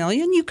 $30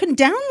 million. You can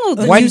download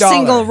the new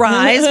single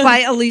 "Rise"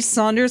 by Elise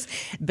Saunders,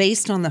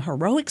 based on the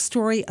heroic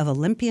story of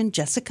Olympian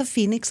Jessica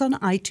Phoenix, on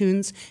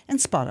iTunes and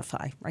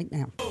Spotify right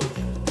now.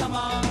 Come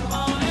on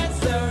and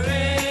stir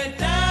it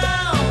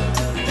down.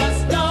 The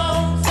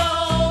stone's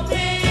so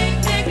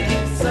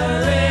picnic.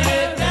 Stir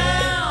it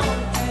down.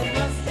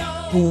 The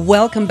stone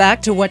Welcome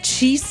back to What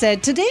She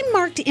Said. Today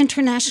marked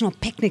International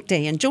Picnic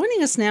Day, and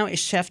joining us now is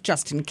Chef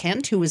Justin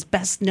Kent, who is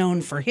best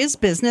known for his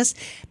business,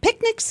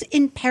 Picnics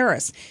in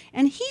Paris.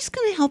 And he's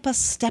going to help us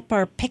step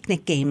our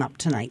picnic game up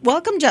tonight.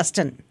 Welcome,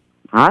 Justin.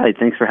 Hi,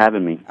 thanks for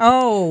having me.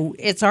 Oh,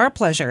 it's our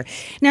pleasure.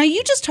 Now,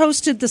 you just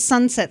hosted the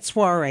Sunset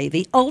Soiree,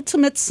 the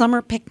ultimate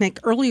summer picnic,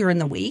 earlier in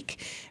the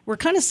week. We're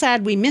kind of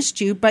sad we missed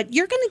you, but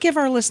you're going to give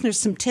our listeners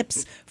some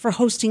tips for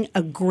hosting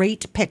a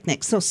great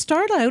picnic. So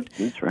start out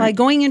by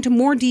going into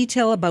more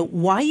detail about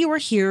why you are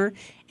here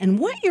and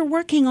what you're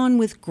working on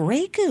with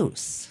Grey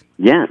Goose.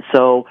 Yeah,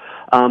 so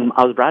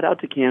I was brought out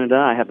to Canada.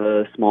 I have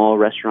a small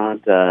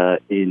restaurant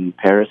in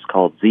Paris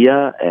called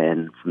Zia,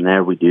 and from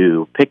there we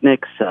do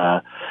picnics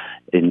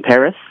in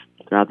Paris,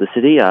 throughout the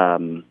city.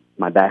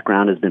 My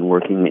background has been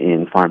working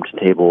in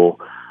farm-to-table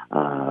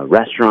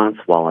restaurants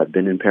while I've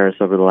been in Paris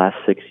over the last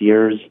 6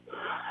 years.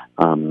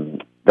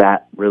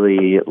 That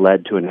really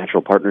led to a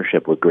natural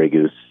partnership with Grey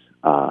Goose.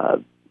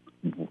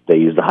 They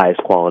use the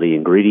highest quality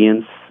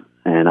ingredients,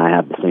 and I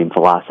have the same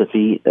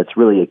philosophy. That's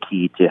really a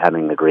key to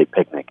having a great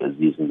picnic, is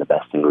using the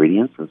best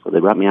ingredients. And so they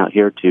brought me out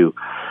here to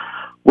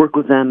work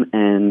with them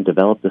and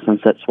develop the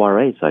Sunset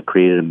Soiree. So I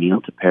created a meal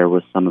to pair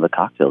with some of the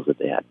cocktails that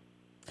they had.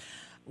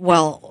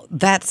 Well,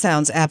 that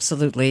sounds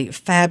absolutely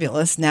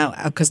fabulous. Now,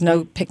 because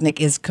no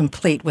picnic is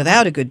complete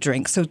without a good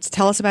drink. So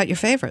tell us about your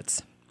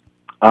favorites.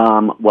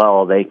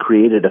 Well, they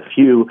created a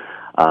few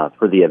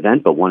for the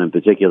event, but one in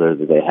particular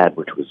that they had,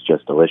 which was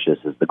just delicious,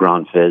 is the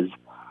Grand Fizz,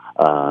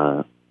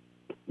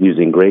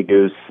 using Grey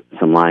Goose,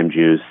 some lime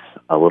juice,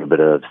 a little bit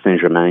of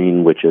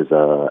Saint-Germain, which is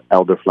a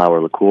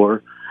elderflower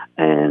liqueur,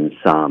 and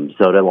some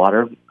soda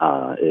water.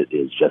 It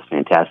is just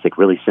fantastic,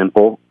 really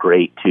simple,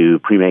 great to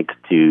pre-make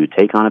to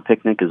take on a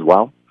picnic as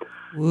well.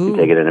 Ooh. You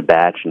take it in a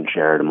batch and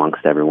share it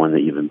amongst everyone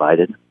that you've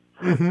invited.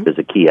 Mm-hmm. There's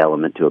a key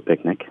element to a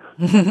picnic.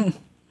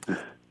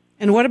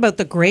 And what about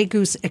the Grey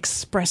Goose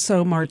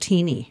Espresso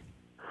Martini?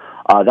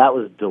 That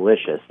was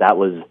delicious. That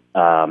was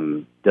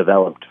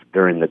developed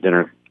during the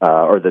dinner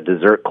or the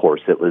dessert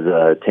course. It was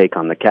a take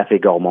on the Café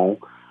Gourmand.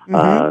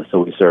 So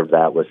we served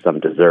that with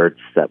some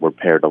desserts that were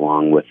paired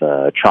along with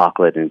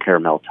chocolate and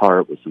caramel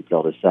tart with some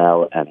fleur de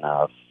sel and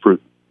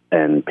fruit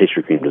and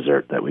pastry cream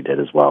dessert that we did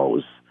as well. It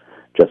was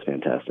just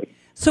fantastic.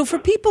 So for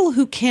people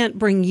who can't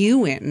bring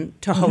you in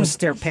to host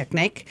their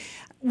picnic,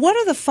 what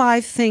are the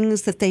 5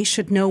 things that they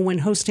should know when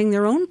hosting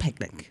their own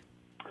picnic?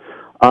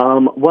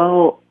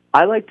 Well,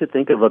 I like to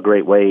think of a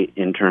great way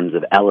in terms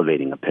of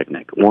elevating a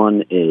picnic.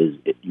 One is,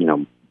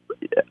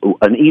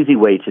 an easy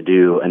way to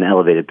do an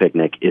elevated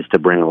picnic is to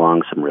bring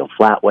along some real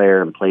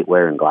flatware and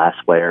plateware and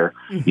glassware.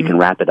 Mm-hmm. You can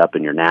wrap it up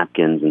in your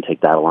napkins and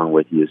take that along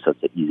with you, so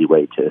it's an easy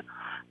way to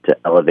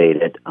elevate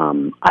it.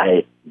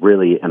 I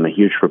really am a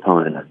huge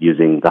proponent of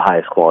using the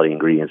highest quality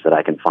ingredients that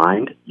I can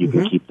find. You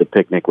can keep the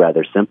picnic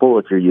rather simple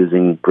if you're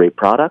using great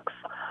products.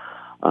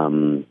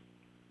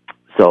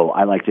 So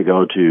I like to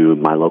go to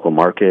my local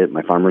market,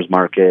 my farmer's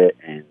market,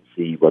 and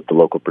see what the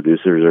local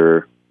producers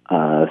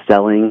are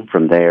selling.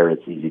 From there,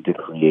 it's easy to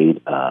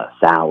create a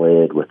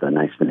salad with a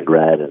nice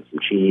vinaigrette and some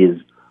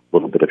cheese, a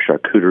little bit of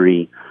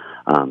charcuterie.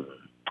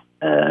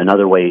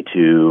 Another way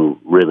to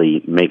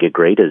really make it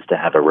great is to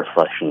have a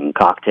refreshing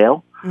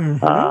cocktail.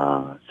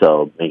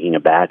 So making a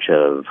batch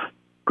of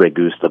Grey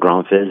Goose, the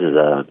Grand Fizz, is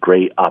a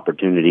great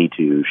opportunity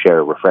to share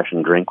a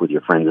refreshing drink with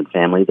your friends and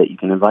family that you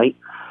can invite.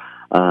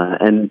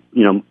 And,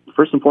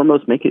 first and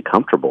foremost, make it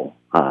comfortable.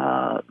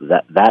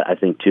 That I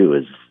think, too,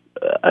 is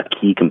a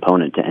key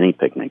component to any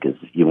picnic, is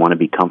you want to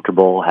be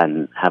comfortable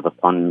and have a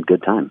fun,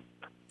 good time.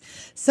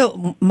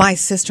 So my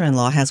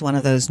sister-in-law has one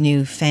of those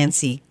new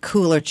fancy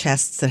cooler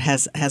chests that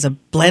has a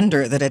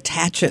blender that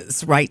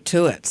attaches right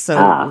to it.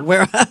 So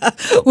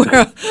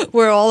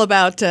we're all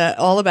about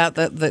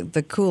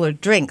the cooler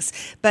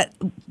drinks. But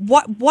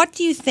what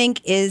do you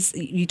think is?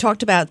 You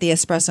talked about the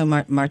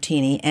espresso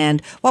martini,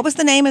 and what was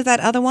the name of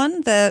that other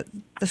one? The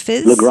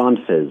fizz. Le Grand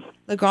Fizz.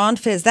 Le Grand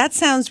Fizz. That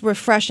sounds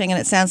refreshing,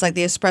 and it sounds like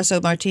the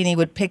espresso martini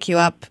would pick you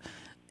up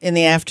in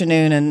the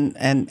afternoon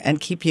and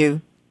keep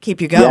you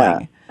going. Yeah.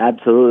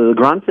 Absolutely. The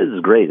Grand Fizz is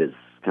great. It's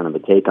kind of a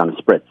take on a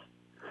spritz.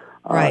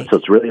 Right. So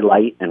it's really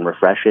light and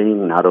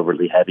refreshing, not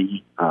overly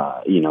heavy.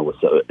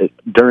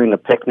 During a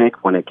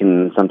picnic, when it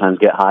can sometimes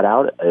get hot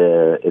out,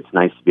 it's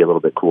nice to be a little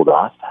bit cooled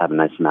off, have a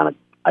nice amount of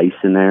ice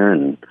in there,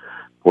 and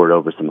pour it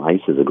over some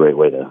ice is a great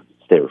way to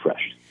stay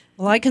refreshed.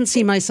 Well, I can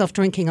see myself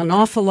drinking an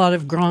awful lot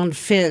of Grand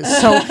Fizz.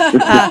 So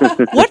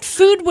what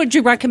food would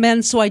you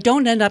recommend so I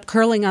don't end up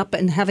curling up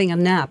and having a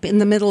nap in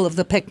the middle of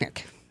the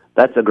picnic?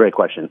 That's a great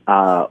question.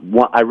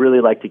 I really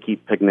like to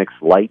keep picnics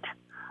light,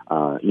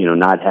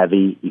 not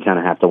heavy. You kind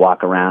of have to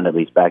walk around, at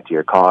least back to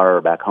your car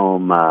or back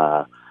home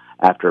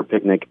after a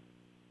picnic.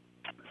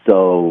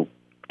 So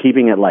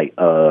keeping it light.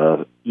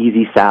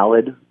 Easy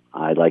salad.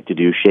 I like to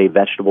do shaved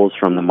vegetables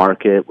from the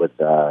market with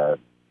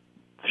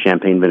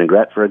champagne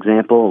vinaigrette, for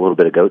example. A little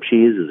bit of goat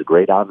cheese is a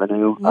great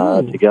avenue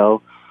to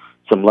go.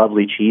 Some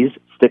lovely cheese.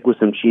 Stick with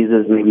some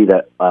cheeses maybe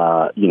that,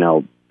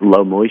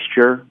 low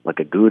moisture, like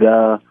a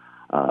Gouda.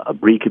 A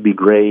brie could be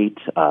great.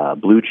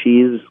 Blue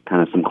cheese,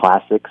 kind of some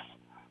classics.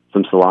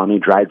 some salami,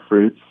 dried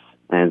fruits,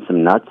 and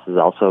some nuts is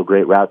also a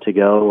great route to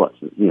go.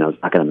 You know,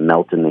 it's not going to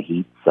melt in the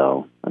heat,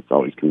 so that's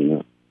always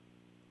convenient.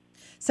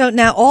 So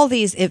now all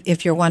these,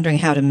 if you're wondering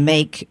how to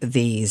make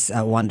these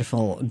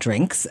wonderful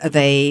drinks,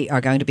 they are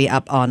going to be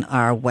up on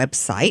our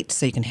website.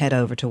 So you can head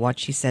over to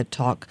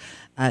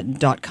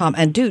whatshesaidtalk.com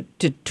and do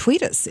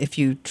tweet us if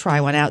you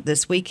try one out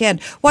this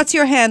weekend. What's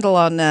your handle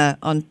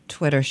on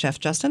Twitter, Chef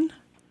Justin?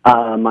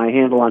 My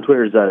handle on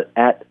Twitter is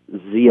at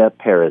Zia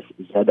Paris,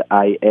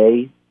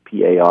 ZIAPARIS.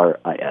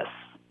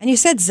 And you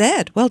said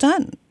Zed. Well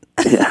done.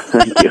 Yeah,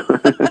 thank you.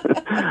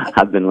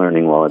 I've been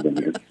learning while I've been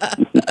here.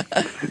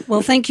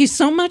 Well, thank you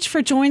so much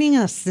for joining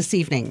us this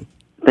evening.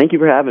 Thank you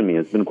for having me.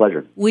 It's been a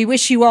pleasure. We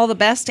wish you all the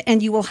best,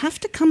 and you will have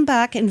to come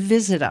back and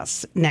visit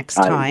us next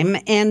time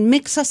and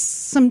mix us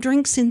some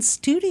drinks in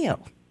studio.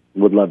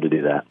 Would love to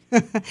do that.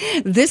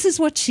 This is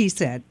what she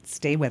said.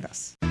 Stay with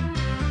us.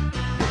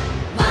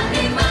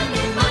 Money,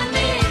 money,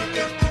 money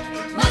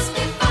must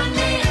be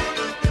funny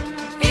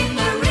in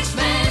the rich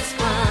man's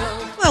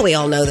world. Well, we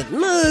all know that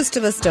most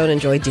of us don't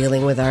enjoy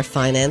dealing with our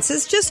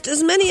finances, just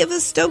as many of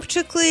us don't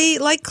particularly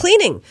like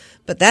cleaning.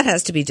 But that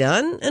has to be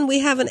done, and we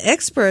have an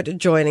expert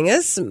joining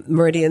us,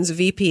 Meridian's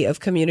VP of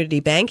Community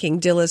Banking,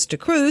 Dilys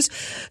DeCruz,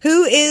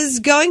 who is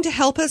going to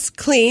help us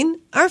clean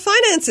our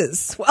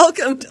finances.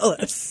 Welcome,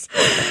 Dilys.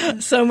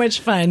 So much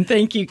fun.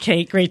 Thank you,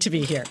 Kate. Great to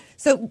be here.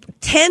 So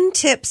 10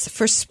 tips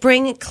for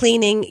spring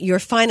cleaning your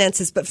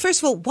finances. But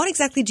first of all, what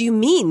exactly do you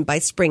mean by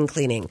spring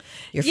cleaning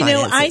your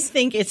finances? You know, I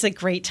think it's a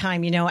great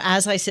time. You know,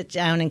 as I sit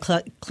down and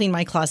clean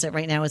my closet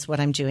right now is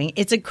what I'm doing.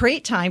 It's a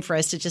great time for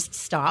us to just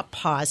stop,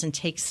 pause, and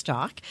take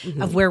stock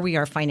of where we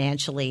are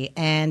financially.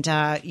 And,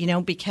 you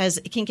know, because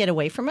it can get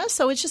away from us.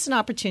 So it's just an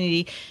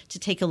opportunity to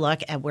take a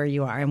look at where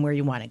you are and where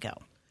you want to go.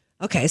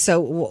 Okay, so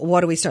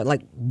what do we start?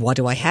 Like, what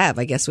do I have?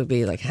 I guess would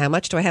be like, how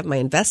much do I have in my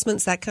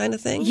investments, that kind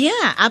of thing?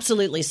 Yeah,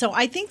 absolutely. So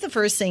I think the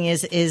first thing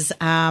is you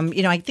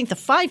know, I think the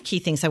 5 key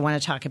things I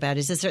want to talk about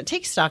is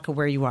take stock of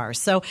where you are.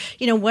 So,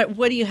 you know, what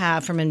do you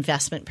have from an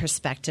investment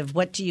perspective?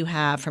 What do you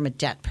have from a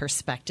debt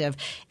perspective?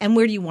 And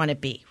where do you want to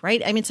be,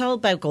 right? I mean, it's all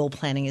about goal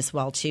planning as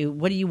well, too.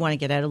 What do you want to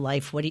get out of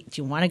life? Do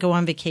you want to go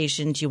on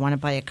vacation? Do you want to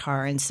buy a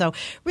car? And so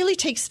really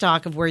take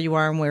stock of where you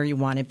are and where you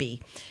want to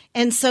be.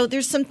 And so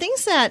there's some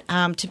things that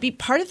to be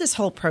part of this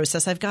whole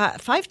process, I've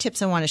got 5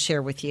 tips I want to share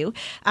with you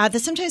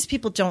that sometimes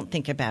people don't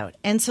think about.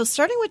 And so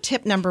starting with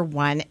tip number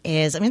 1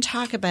 is I'm going to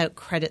talk about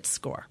credit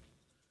score.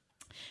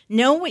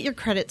 Know what your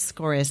credit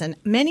score is, and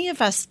many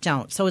of us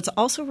don't. So it's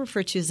also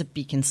referred to as a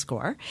beacon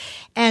score.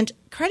 And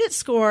credit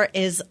score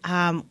is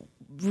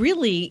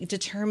really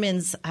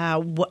determines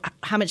how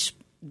much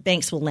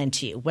banks will lend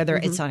to you, whether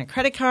it's on a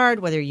credit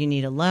card, whether you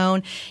need a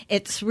loan.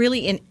 It's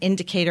really an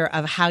indicator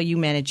of how you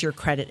manage your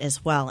credit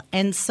as well.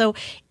 And so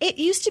it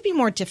used to be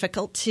more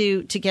difficult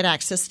to get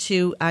access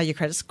to your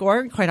credit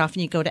score. Quite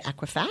often you go to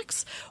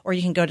Equifax or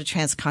you can go to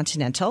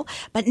Transcontinental.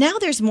 But now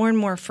there's more and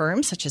more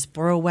firms such as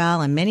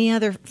Borrowell and many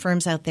other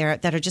firms out there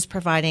that are just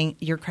providing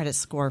your credit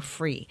score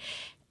free.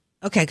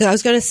 Okay, because I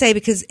was going to say,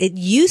 because it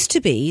used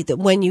to be that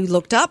when you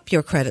looked up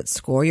your credit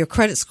score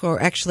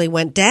actually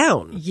went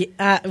down.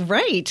 Yeah,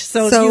 right.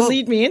 So you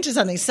lead me into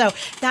something. So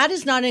that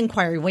is not an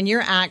inquiry. When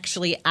you're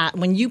actually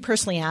when you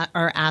personally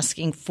are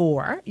asking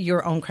for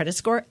your own credit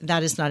score,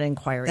 that is not an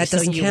inquiry. That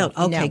doesn't count.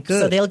 Okay,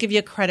 good. So they'll give you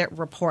a credit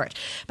report.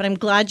 But I'm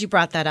glad you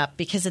brought that up,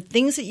 because the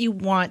things that you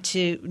want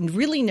to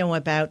really know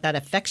about that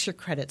affects your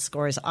credit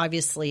score is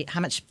obviously how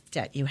much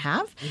debt you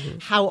have,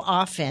 how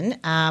often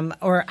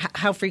or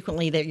how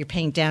frequently that you're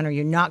paying down, or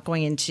you're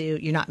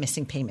not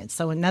missing payments.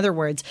 So in other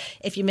words,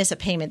 if you miss a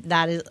payment,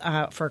 that is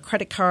for a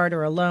credit card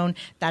or a loan,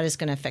 that is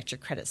going to affect your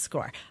credit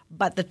score.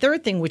 But the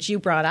third thing, which you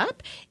brought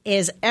up,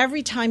 is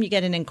every time you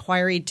get an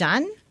inquiry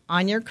done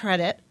on your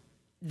credit,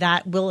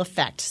 that will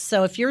affect.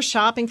 So if you're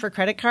shopping for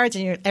credit cards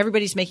and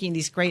everybody's making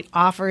these great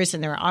offers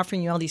and they're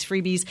offering you all these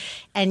freebies,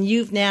 and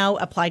you've now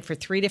applied for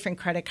 3 different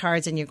credit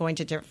cards and you're going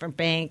to a different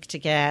bank to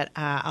get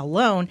a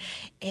loan,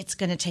 it's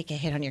going to take a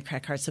hit on your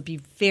credit card. So be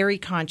very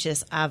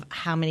conscious of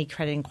how many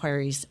credit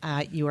inquiries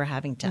you are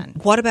having done.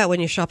 What about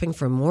when you're shopping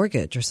for a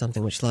mortgage or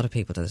something, which a lot of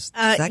people does?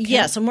 Does that count?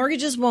 Yeah, so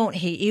mortgages won't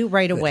hit you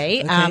right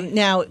away. Okay.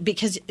 Now,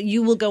 because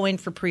you will go in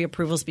for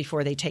pre-approvals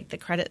before they take the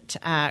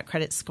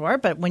credit score,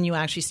 but when you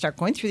actually start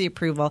going through the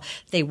approval,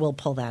 they will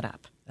pull that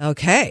up.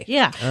 Okay.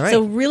 Yeah. All right.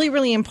 So really,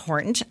 really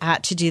important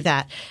to do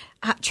that.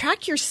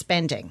 Track your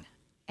spending.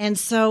 And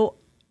so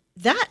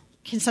that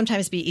can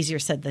sometimes be easier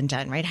said than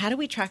done, right? How do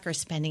we track our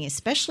spending,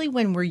 especially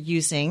when we're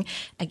using,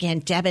 again,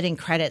 debit and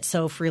credit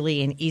so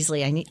freely and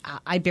easily?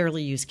 I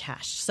barely use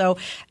cash. So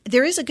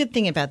there is a good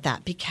thing about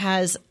that,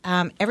 because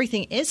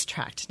everything is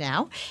tracked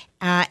now.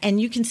 And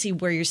you can see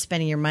where you're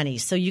spending your money.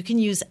 So you can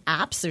use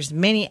apps. There's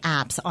many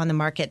apps on the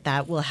market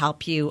that will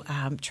help you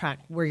track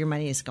where your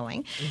money is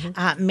going.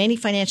 Many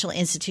financial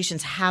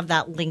institutions have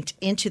that linked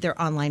into their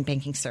online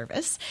banking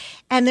service.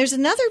 And there's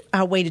another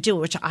way to do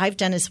it, which I've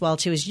done as well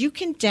too, is you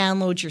can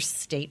download your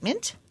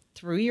statement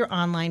through your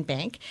online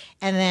bank.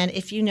 And then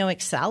if you know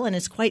Excel, and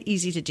it's quite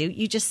easy to do,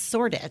 you just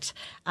sort it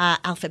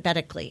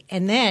alphabetically.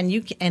 And then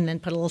and then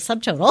put a little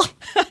subtotal.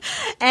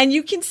 And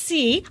you can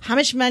see how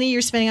much money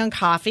you're spending on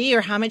coffee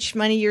or how much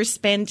money you're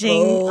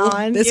spending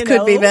on. This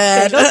could be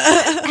bad.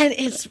 And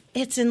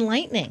it's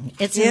enlightening.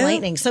 It's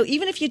enlightening. So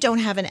even if you don't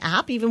have an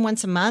app, even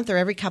once a month or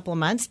every couple of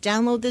months,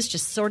 download this,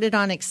 just sort it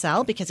on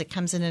Excel because it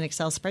comes in an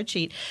Excel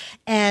spreadsheet,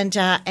 and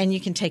you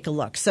can take a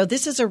look. So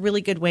this is a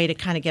really good way to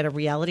kind of get a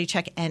reality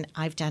check. And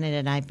I've done it,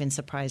 and I've been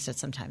surprised at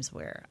sometimes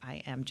where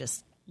I am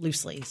just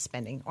loosely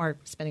spending or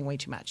spending way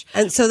too much.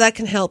 And so that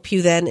can help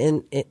you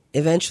then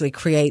eventually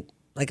create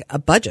like a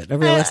budget, a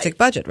realistic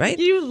budget, right?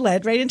 You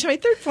led right into my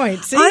third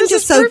point. See, I'm this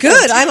just is so perfect.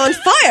 good. I'm on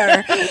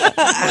fire.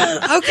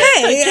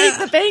 Okay. Kate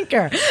the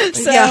banker.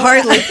 So, yeah,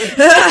 hardly.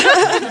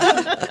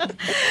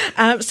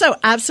 So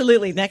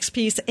absolutely. Next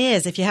piece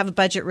is if you have a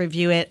budget,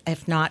 review it.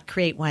 If not,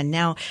 create one.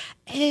 Now,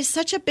 it is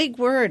such a big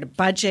word,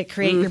 budget,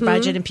 create your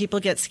budget, and people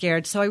get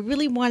scared. So I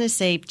really want to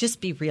say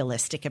just be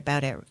realistic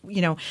about it.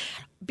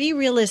 Be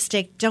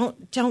realistic.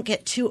 Don't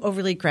get too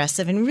overly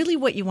aggressive. And really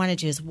what you want to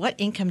do is what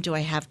income do I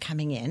have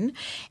coming in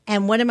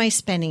and what am I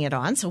spending it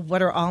on? So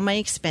what are all my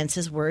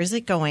expenses? Where is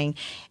it going?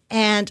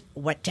 And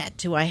what debt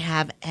do I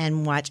have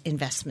and what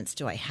investments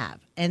do I have?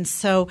 And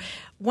so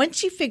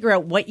once you figure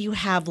out what you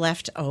have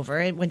left over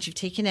and once you've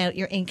taken out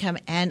your income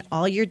and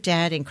all your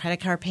debt and credit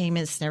card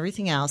payments and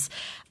everything else,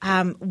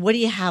 what do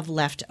you have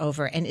left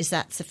over? And is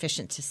that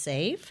sufficient to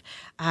save?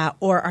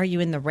 Or are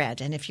you in the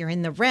red? And if you're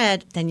in the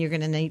red, then you're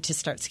going to need to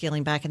start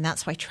scaling back. And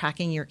that's why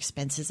tracking your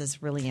expenses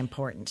is really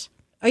important.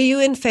 Are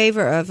you in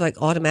favor of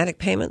like automatic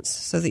payments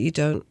so that you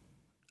don't,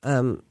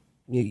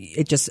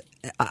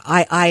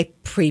 I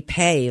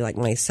prepay like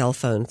my cell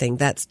phone thing.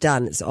 That's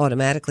done. It's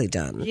automatically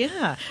done.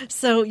 Yeah.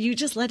 So you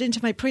just led into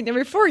my point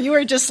number 4. You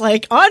were just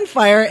like on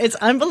fire. It's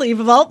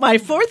unbelievable. My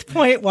fourth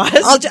point was.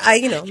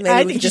 Maybe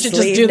I we think just you should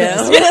just leave do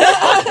now. this.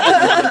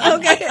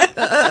 Okay.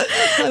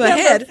 I'm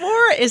ahead. Number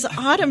 4 is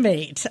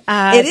automate.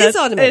 It is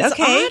automate. It's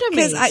Okay.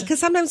 automate. Because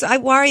sometimes I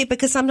worry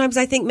because sometimes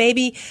I think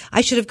maybe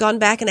I should have gone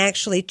back and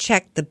actually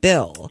checked the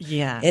bill.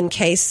 Yeah. In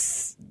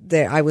case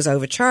I was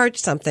overcharged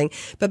something.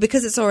 But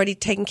because it's already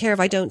taken care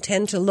of, I don't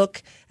tend to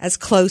look as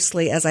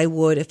closely as I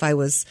would if I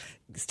was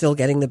still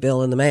getting the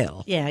bill in the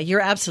mail. Yeah,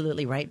 you're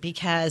absolutely right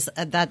because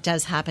that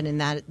does happen,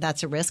 and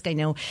that's a risk. I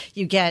know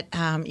you get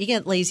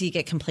lazy, you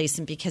get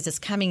complacent because it's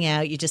coming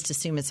out. You just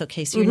assume it's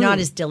okay, so you're not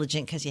as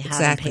diligent because you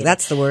haven't paid.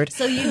 That's the word.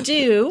 So you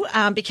do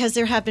because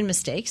there have been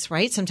mistakes,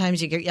 right? Sometimes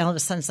you get all of a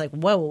sudden it's like,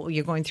 whoa,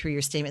 you're going through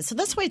your statement. So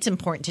that's why it's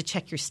important to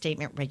check your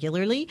statement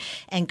regularly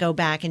and go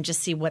back and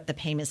just see what the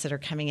payments that are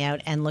coming out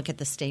and look at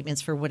the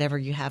statements for whatever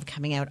you have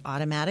coming out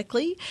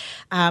automatically.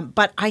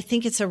 But I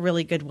think it's a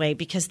really good way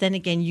because then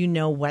again, you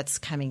know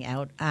what's coming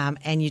out,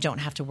 and you don't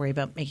have to worry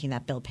about making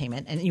that bill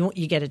payment, and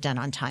you get it done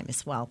on time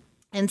as well.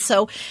 And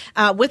so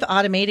with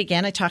Automate,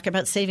 again, I talk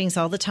about savings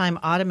all the time.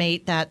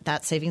 Automate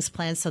that savings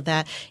plan so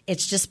that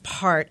it's just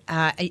part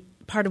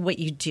of what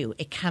you do.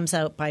 It comes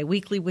out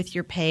biweekly with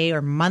your pay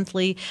or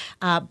monthly,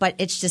 but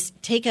it's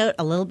just take out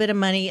a little bit of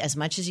money, as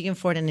much as you can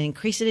afford, and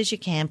increase it as you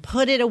can.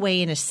 Put it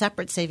away in a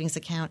separate savings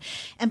account.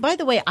 And by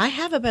the way, I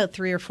have about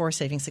 3 or 4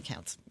 savings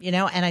accounts, and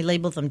I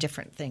label them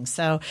different things.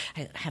 So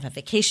I have a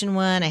vacation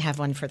one. I have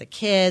one for the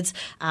kids.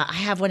 I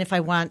have one if I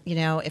want,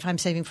 if I'm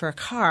saving for a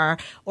car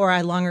or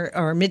a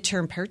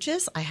midterm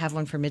purchase, I have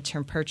one for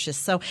midterm purchase.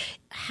 So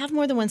have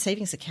more than one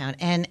savings account.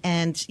 And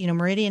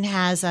Meridian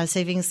has a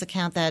savings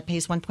account that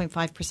pays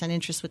 1.5%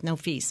 interest with no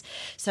fees.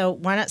 So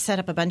why not set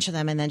up a bunch of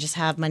them and then just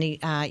have money,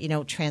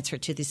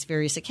 transferred to these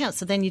various accounts?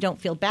 So then you don't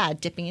feel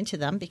bad dipping into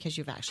them because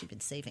you've actually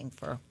been saving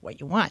for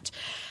what you want.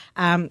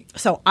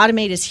 So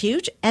Automate is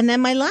huge. And then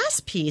my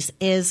last piece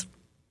is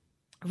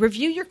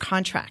review your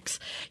contracts.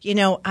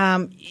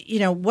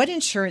 What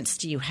insurance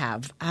do you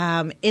have?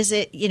 Is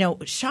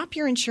it, shop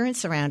your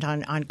insurance around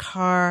on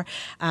car,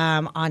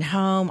 on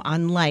home,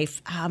 on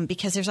life,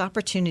 because there's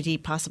opportunity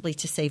possibly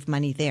to save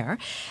money there.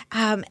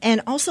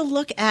 And also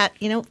look at,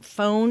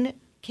 phone,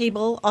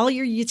 cable, all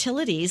your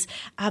utilities.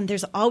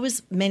 There's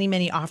always many,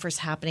 many offers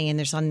happening, and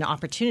there's an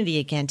opportunity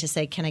again to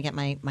say, can I get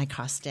my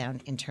costs down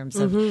in terms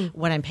of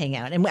what I'm paying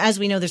out? And as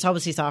we know, there's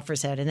always these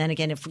offers out. And then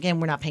again, if we're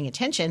not paying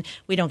attention,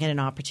 we don't get an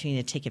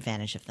opportunity to take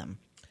advantage of them.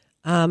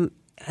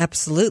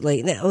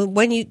 Absolutely. Now,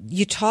 when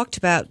you talked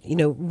about,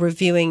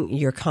 reviewing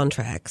your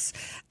contracts,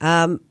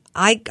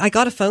 I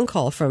got a phone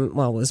call from,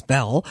 it was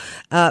Bell,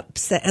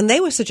 and they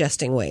were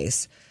suggesting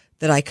ways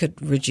that I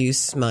could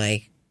reduce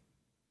my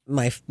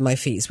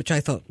fees, which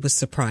I thought was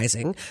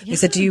surprising. They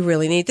said, do you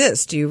really need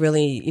this? Do you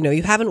really,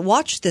 you haven't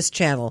watched this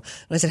channel?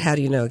 And I said, how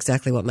do you know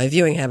exactly what my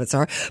viewing habits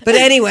are? But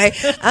anyway,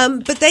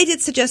 but they did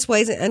suggest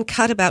ways and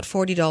cut about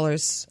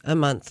 $40 a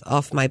month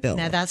off my bill.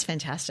 Now that's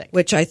fantastic.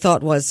 Which I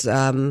thought was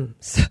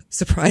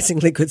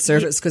surprisingly good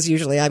service because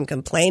usually I'm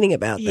complaining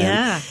about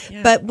them.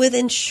 Yeah. But with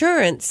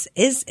insurance,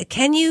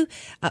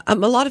 a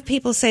lot of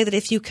people say that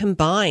if you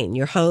combine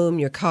your home,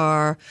 your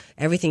car,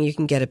 everything, you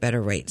can get a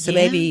better rate. So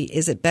maybe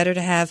is it better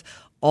to have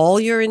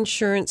all your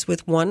insurance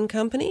with one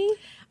company?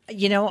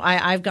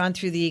 I've gone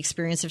through the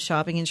experience of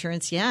shopping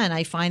insurance, and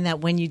I find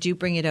that when you do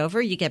bring it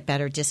over, you get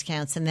better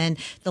discounts. And then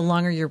the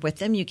longer you're with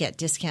them, you get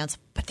discounts.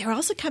 But there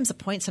also comes a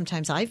point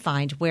sometimes I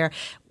find where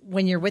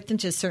when you're with them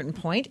to a certain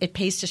point, it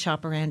pays to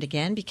shop around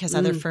again because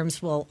other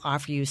firms will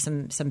offer you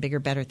some bigger,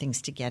 better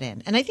things to get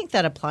in. And I think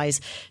that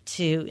applies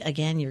to,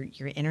 again,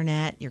 your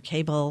internet, your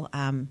cable,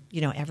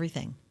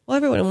 everything. Well,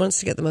 everyone wants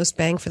to get the most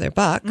bang for their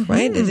buck,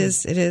 right? It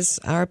is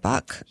our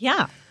buck.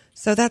 Yeah.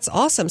 So that's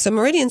awesome. So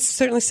Meridian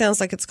certainly sounds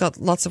like it's got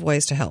lots of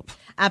ways to help.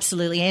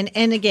 Absolutely.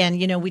 And again,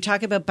 we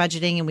talk about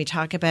budgeting and we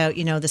talk about,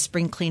 the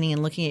spring cleaning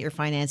and looking at your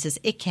finances.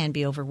 It can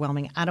be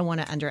overwhelming. I don't want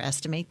to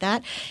underestimate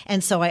that.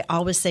 And so I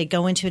always say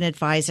go into an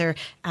advisor,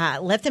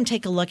 let them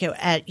take a look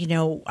at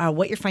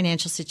what your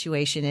financial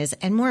situation is.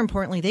 And more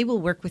importantly, they will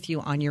work with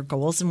you on your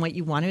goals and what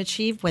you want to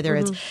achieve, whether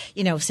it's,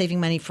 saving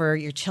money for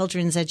your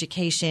children's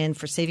education,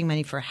 for saving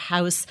money for a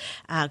house,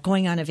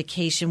 going on a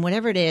vacation,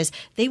 whatever it is.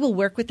 They will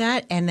work with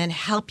that and then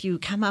help you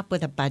come up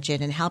with a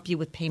budget and help you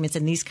with payments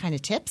and these kind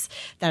of tips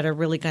that are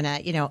really going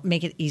to,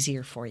 make it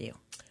easier for you.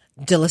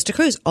 Delista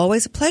Cruz,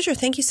 always a pleasure.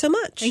 Thank you so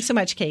much. Thanks so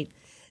much, Kate.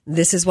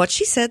 This is What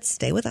She Said.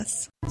 Stay with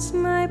us. It's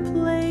my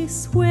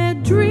place where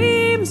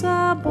dreams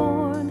are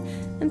born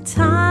and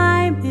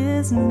time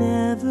is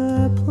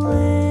never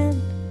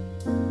planned.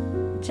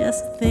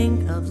 Just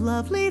think of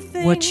lovely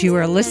things. What you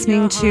are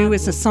listening to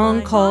is a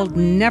song called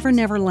Never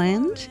Never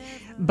Land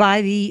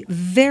by the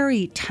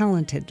very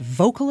talented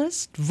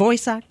vocalist,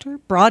 voice actor,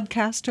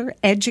 broadcaster,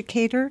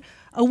 educator,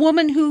 a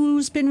woman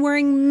who's been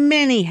wearing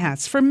many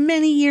hats for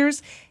many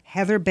years,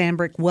 Heather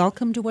Bambrick.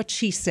 Welcome to What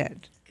She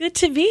Said. Good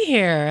to be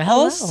here.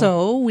 Hello.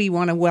 Also, we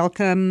want to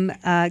welcome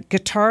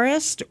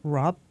guitarist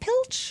Rob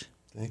Pilch.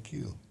 Thank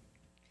you.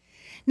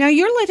 Now,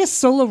 your latest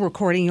solo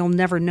recording, You'll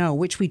Never Know,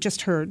 which we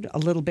just heard a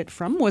little bit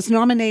from, was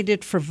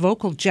nominated for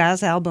Vocal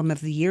Jazz Album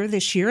of the Year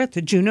this year at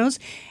the Junos.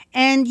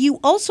 And you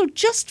also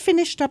just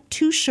finished up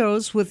 2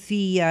 shows with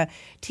the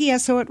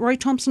TSO at Roy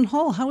Thompson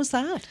Hall. How was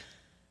that?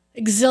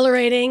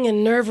 Exhilarating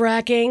and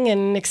nerve-wracking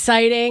and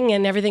exciting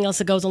and everything else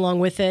that goes along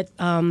with it.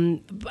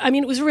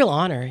 It was a real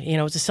honor. It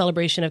was a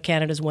celebration of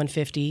Canada's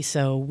 150.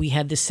 So we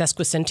had this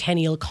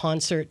sesquicentennial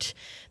concert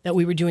that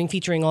we were doing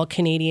featuring all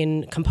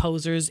Canadian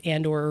composers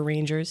and or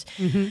arrangers.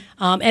 And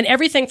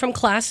everything from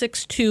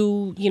classics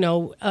to,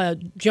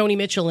 Joni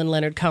Mitchell and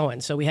Leonard Cohen.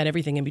 So we had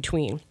everything in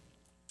between.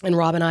 And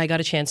Rob and I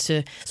got a chance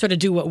to sort of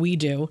do what we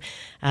do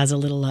as a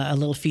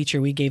little feature.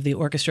 We gave the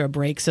orchestra a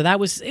break, so it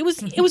was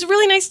a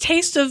really nice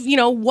taste of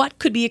what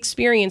could be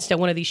experienced at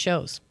one of these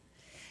shows.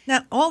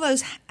 Now, all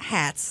those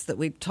hats that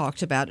we've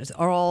talked about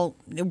are all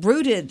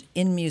rooted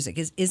in music.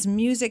 Is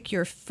music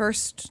your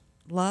first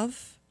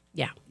love?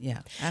 Yeah,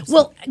 absolutely.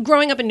 Well,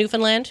 growing up in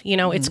Newfoundland,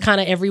 it's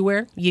kind of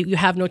everywhere. You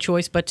have no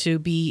choice but to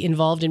be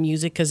involved in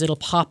music because it'll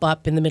pop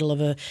up in the middle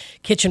of a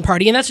kitchen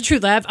party. And that's the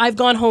truth. I've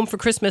gone home for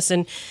Christmas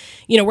and,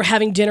 we're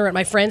having dinner at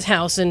my friend's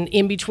house, and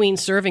in between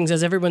servings,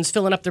 as everyone's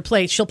filling up their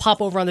plates, she'll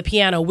pop over on the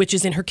piano, which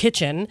is in her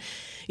kitchen,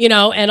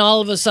 and all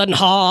of a sudden,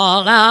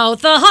 haul out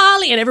the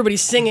holly, and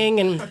everybody's singing.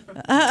 And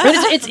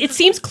it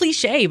seems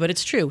cliche, but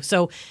it's true.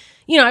 So,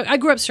 I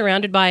grew up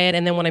surrounded by it,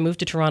 and then when I moved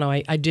to Toronto,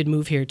 I did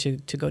move here to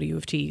go to U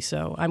of T.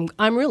 So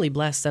I'm really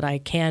blessed that I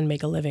can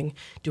make a living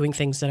doing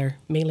things that are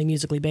mainly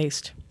musically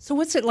based. So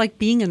what's it like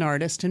being an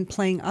artist and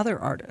playing other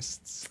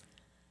artists?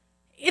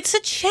 It's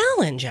a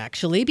challenge,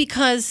 actually,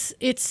 because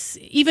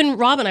even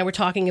Rob and I were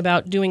talking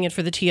about doing it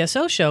for the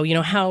TSO show.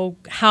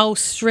 How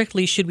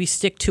strictly should we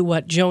stick to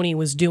what Joni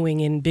was doing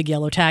in Big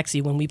Yellow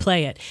Taxi when we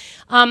play it?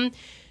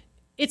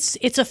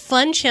 It's a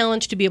fun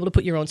challenge to be able to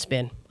put your own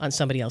spin on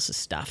somebody else's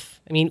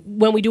stuff. I mean,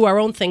 when we do our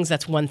own things,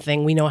 that's one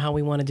thing. We know how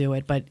we want to do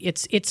it. But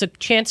it's a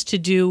chance to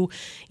do,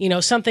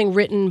 something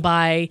written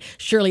by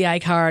Shirley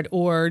Eichhardt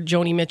or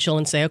Joni Mitchell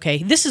and say,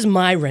 okay, this is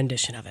my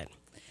rendition of it.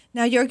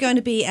 Now, you're going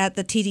to be at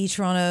the TD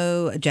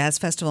Toronto Jazz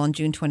Festival on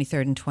June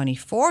 23rd and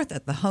 24th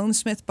at the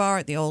Homesmith Bar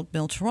at the Old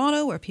Mill,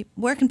 Toronto.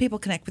 Where can people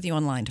connect with you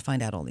online to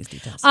find out all these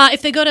details?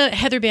 If they go to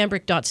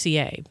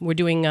heatherbambrick.ca, we're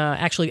doing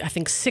actually, I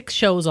think, 6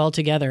 shows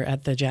altogether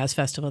at the Jazz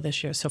Festival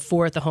this year. So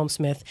 4 at the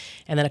Homesmith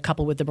and then a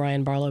couple with the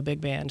Brian Barlow Big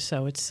Band.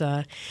 So it's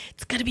going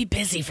to be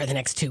busy for the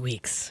next 2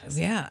 weeks.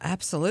 Yeah,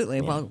 absolutely.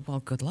 Yeah.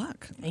 Well, good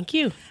luck. Thank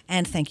you.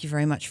 And thank you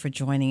very much for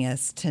joining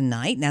us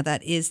tonight. Now,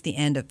 that is the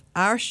end of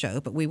our show,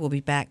 but we will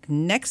be back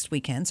next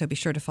weekend, so be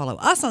sure to follow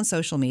us on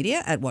social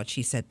media at What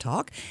She Said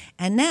Talk.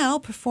 And now,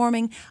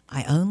 performing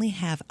I Only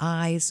Have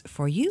Eyes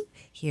for You,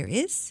 here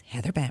is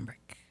Heather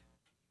Bambrick.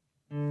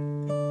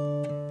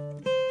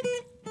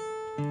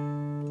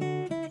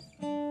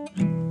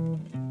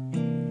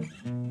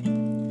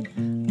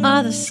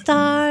 Are the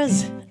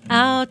stars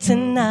out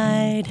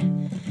tonight?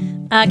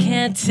 I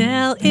can't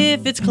tell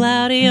if it's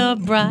cloudy or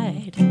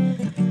bright,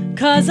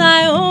 'cause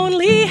I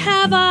only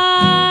have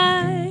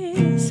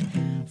eyes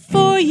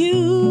for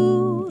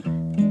you,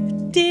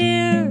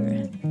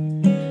 dear.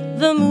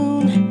 The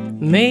moon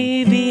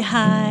may be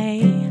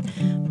high,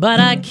 but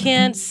I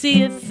can't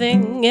see a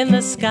thing in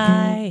the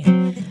sky,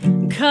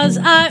 'cause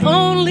I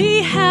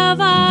only have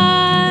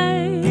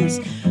eyes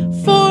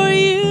for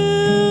you.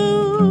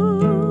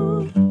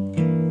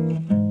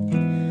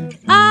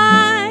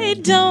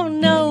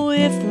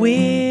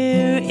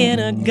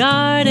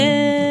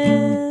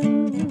 garden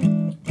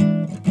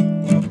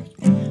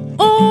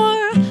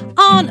or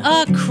on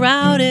a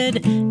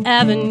crowded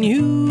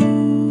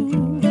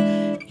avenue.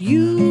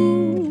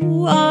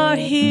 You are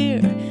here,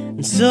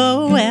 and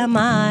so am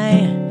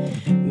I.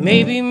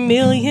 Maybe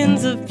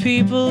millions of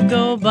people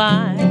go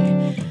by,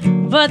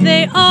 but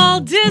they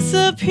all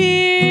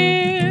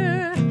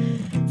disappear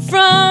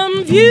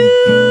from view.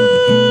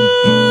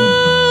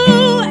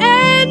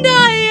 And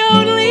I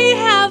only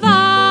have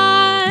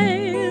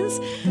eyes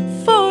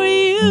for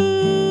you.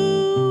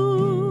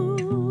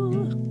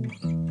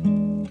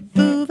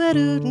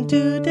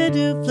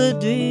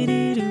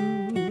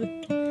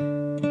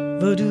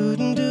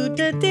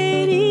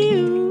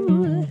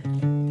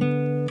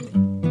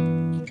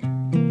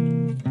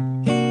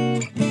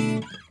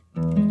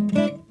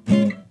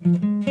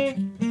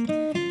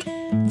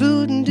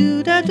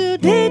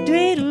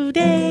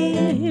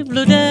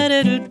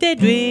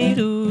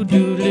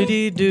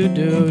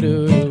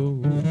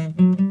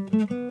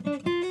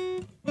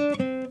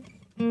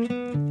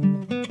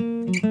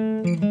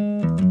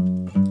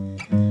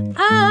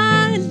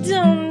 I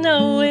don't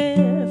know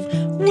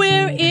if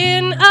we're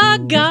in a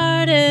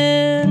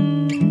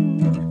garden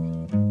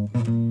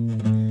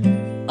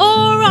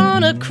or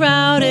on a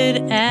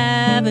crowded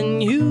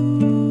avenue.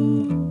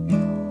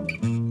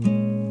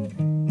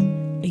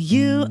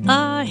 You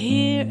are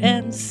here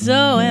and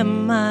so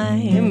am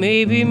I.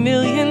 Maybe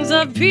millions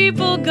of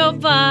people go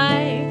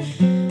by,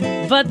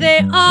 but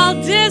they all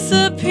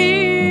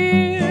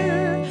disappear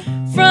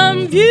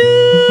from view.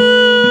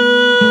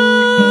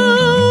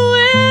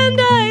 And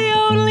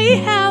I only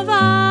have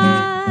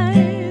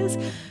eyes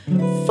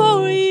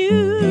for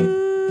you.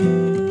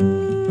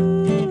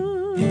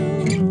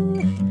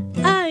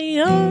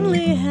 I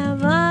only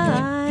have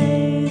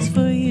eyes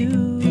for you.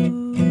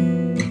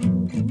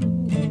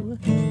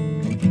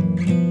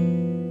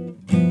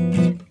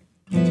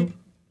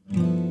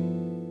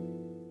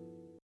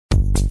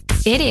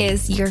 It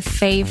is your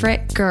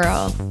favorite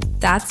girl.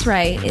 That's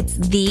right, it's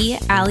the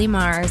Allie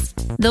Mars,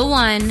 the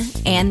one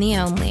and the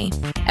only.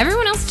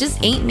 Everyone else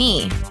just ain't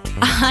me.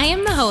 I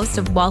am the host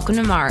of Welcome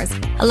to Mars,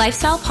 a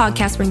lifestyle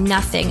podcast where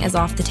nothing is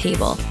off the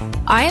table.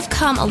 I have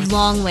come a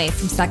long way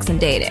from sex and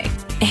dating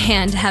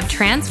and have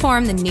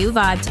transformed the new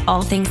vibe to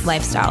all things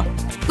lifestyle.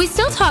 We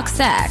still talk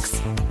sex,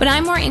 but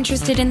I'm more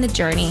interested in the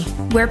journey,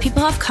 where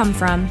people have come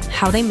from,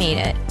 how they made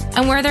it,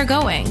 and where they're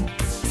going.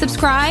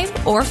 Subscribe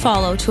or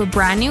follow to a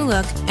brand new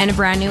look and a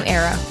brand new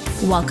era.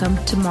 Welcome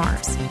to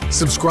Mars.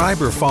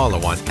 Subscribe or follow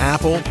on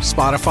Apple,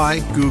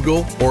 Spotify,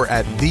 Google, or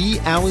at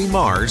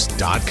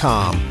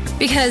thealliemars.com.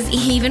 Because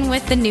even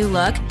with the new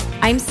look,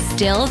 I'm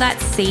still that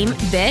same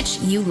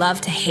bitch you love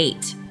to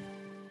hate.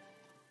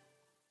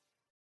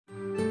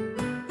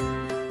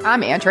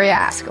 I'm Andrea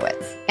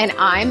Askowitz. And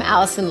I'm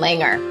Allison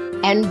Langer.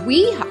 And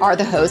we are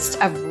the hosts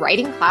of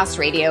Writing Class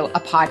Radio, a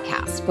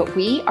podcast, but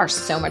we are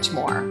so much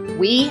more.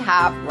 We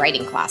have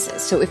writing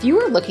classes. So if you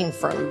are looking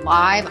for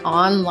live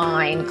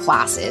online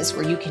classes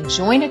where you can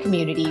join a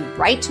community,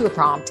 write to a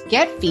prompt,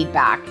 get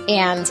feedback,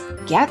 and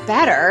get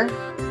better,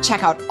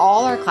 check out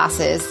all our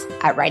classes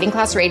at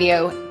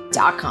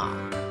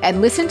writingclassradio.com.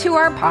 And listen to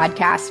our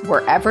podcast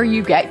wherever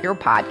you get your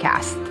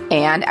podcasts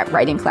and at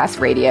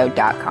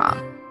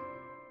writingclassradio.com.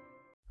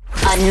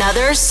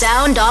 Another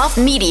Sound Off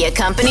Media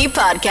Company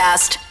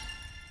podcast.